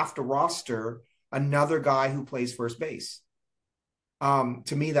 meaning you have to roster another guy who plays first base.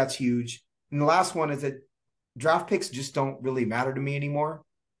 To me, that's huge. And the last one is that draft picks just don't really matter to me anymore.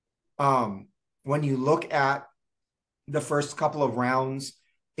 When you look at the first couple of rounds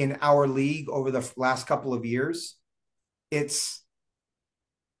in our league over the last couple of years, it's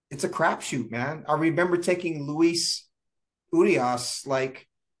it's a crapshoot, man. I remember taking Luis Urias like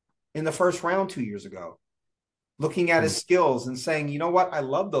in the first round 2 years ago, looking at his skills and saying, you know what? I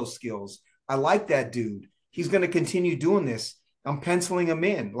love those skills. I like that dude. He's going to continue doing this. I'm penciling him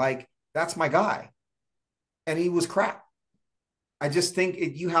in. Like, that's my guy. And he was crap. I just think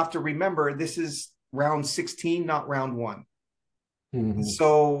you have to remember this is round 16, not round one. Mm-hmm.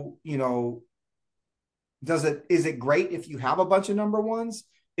 So, you know, is it great if you have a bunch of number ones?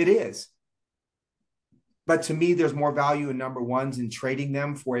 It is. But to me, there's more value in number ones in trading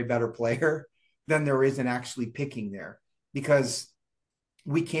them for a better player than there is in actually picking there, because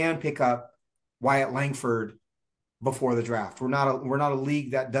we can pick up Wyatt Langford before the draft. We're not a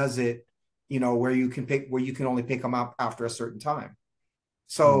league that does it, you know, where you can only pick them up after a certain time.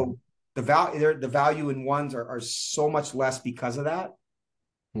 So the value in ones are so much less because of that.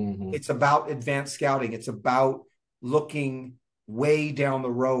 It's about advanced scouting. It's about looking way down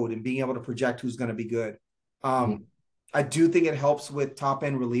the road and being able to project who's going to be good. I do think it helps with top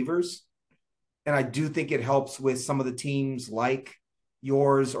end relievers. And I do think it helps with some of the teams like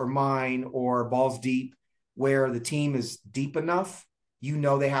yours or mine or Balls Deep, where the team is deep enough, you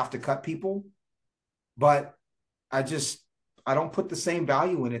know, they have to cut people. But I don't put the same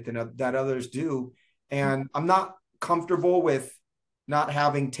value in it that others do. And I'm not comfortable with not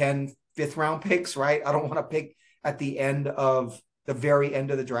having 10 fifth round picks, right? I don't want to pick at the very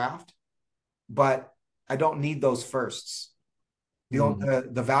end of the draft, but I don't need those firsts.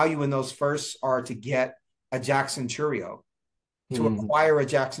 The value in those firsts are to get a Jackson Churio, to acquire a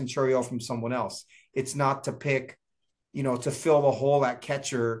Jackson Churio from someone else. It's not to pick, you know, to fill the hole at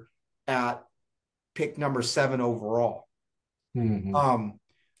catcher at pick number 7 overall.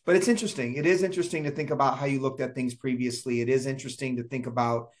 But it's interesting. It is interesting to think about how you looked at things previously. It is interesting to think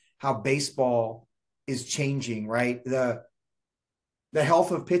about how baseball is changing, right? The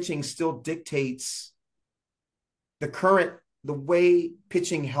health of pitching still dictates the way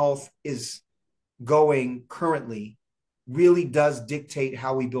pitching health is going currently really does dictate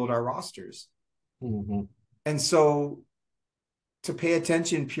how we build our rosters. And so to pay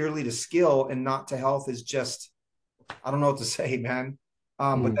attention purely to skill and not to health is just, I don't know what to say, man.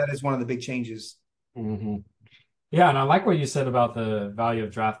 But that is one of the big changes. Yeah, and I like what you said about the value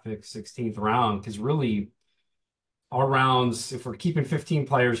of draft pick 16th round, because really our rounds, if we're keeping 15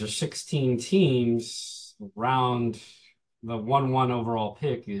 players or 16 teams, round the 1-1 overall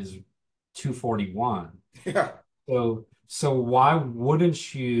pick is 241. Yeah. So why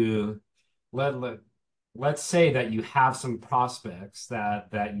wouldn't you let's say that you have some prospects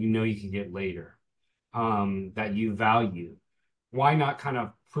that you know you can get later, that you value. Why not kind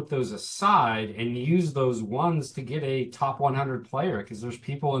of put those aside and use those ones to get a top 100 player? Because there's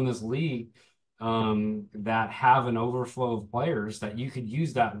people in this league that have an overflow of players that you could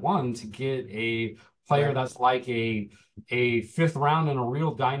use that one to get a player that's like a fifth round in a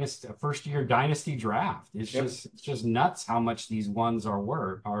real dynasty, a first year dynasty draft. It's just nuts how much these ones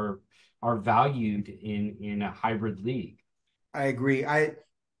are valued in a hybrid league. I agree.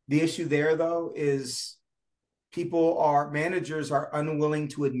 The issue there though is managers are unwilling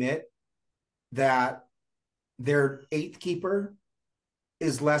to admit that their 8th keeper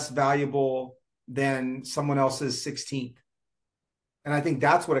is less valuable than someone else's 16th. And I think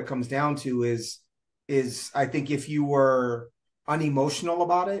that's what it comes down to is I think if you were unemotional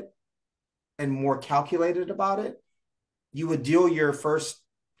about it and more calculated about it, you would deal your first,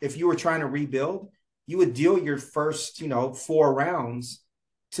 if you were trying to rebuild, you would deal your first, 4 rounds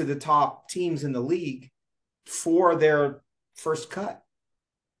to the top teams in the league for their first cut.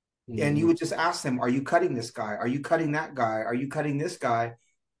 And you would just ask them, are you cutting this guy? Are you cutting that guy? Are you cutting this guy?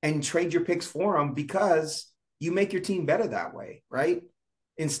 And trade your picks for them, because you make your team better that way, right?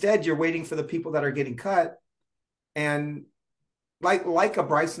 Instead, you're waiting for the people that are getting cut. And like a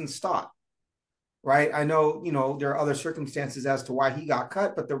Bryson Stott, right? I know, there are other circumstances as to why he got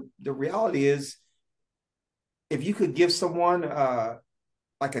cut, but the reality is, if you could give someone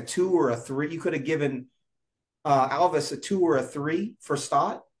like a 2 or a 3, you could have given Alvis a 2 or a 3 for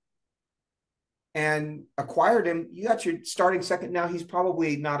Stott and acquired him. You got your starting second. Now he's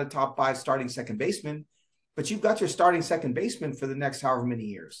probably not a top 5 starting second baseman, but you've got your starting second baseman for the next however many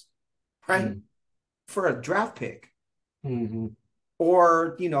years, right? For a draft pick.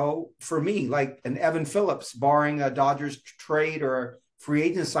 Or, for me, like an Evan Phillips, barring a Dodgers trade or a free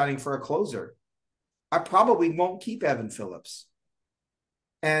agent signing for a closer, I probably won't keep Evan Phillips.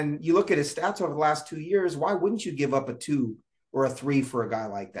 And you look at his stats over the last 2 years, why wouldn't you give up a 2 or a 3 for a guy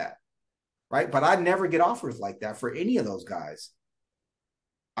like that? Right? But I'd never get offers like that for any of those guys.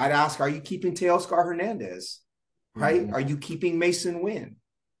 I'd ask, are you keeping Teoscar Hernandez? Right? Are you keeping Mason Wynn?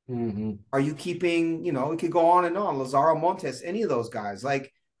 Mm-hmm. Are you keeping, we could go on and on, Lazaro Montes, any of those guys?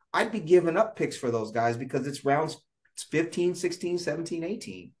 Like, I'd be giving up picks for those guys because it's rounds 15, 16, 17,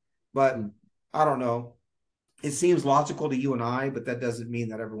 18. But I don't know. It seems logical to you and I, but that doesn't mean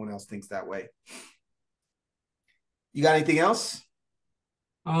that everyone else thinks that way. You got anything else?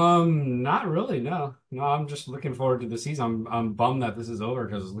 Not really, no. No, I'm just looking forward to the season. I'm bummed that this is over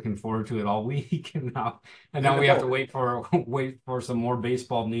because I was looking forward to it all week and now we have to wait for some more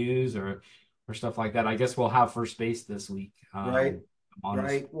baseball news or stuff like that. I guess we'll have first base this week. Right.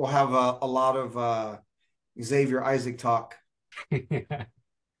 Right. We'll have a lot of Xavier Isaac talk. It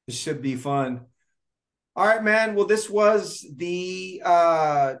should be fun. All right, man. Well, this was the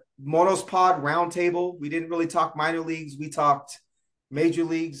Monos Pod Roundtable. We didn't really talk minor leagues. We talked major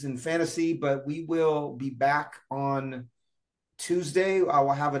leagues and fantasy, but we will be back on Tuesday. I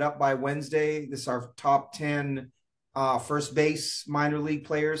will have it up by Wednesday. This is our top 10 first base minor league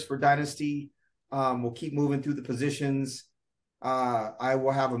players for Dynasty. We'll keep moving through the positions. I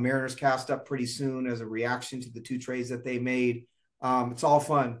will have a Mariners cast up pretty soon as a reaction to the 2 trades that they made. It's all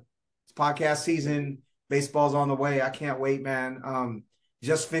fun. It's podcast season. Baseball's on the way. I can't wait, man.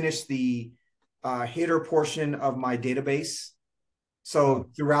 Just finished the hitter portion of my database. So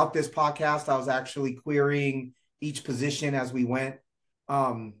throughout this podcast, I was actually querying each position as we went.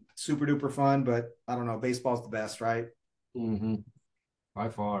 Super duper fun, but I don't know. Baseball's the best, right? Mm-hmm. By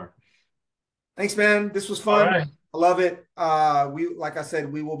far. Thanks, man. This was fun. Right. I love it. Like I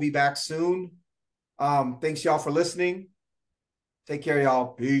said, we will be back soon. Thanks y'all for listening. Take care,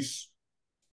 y'all. Peace.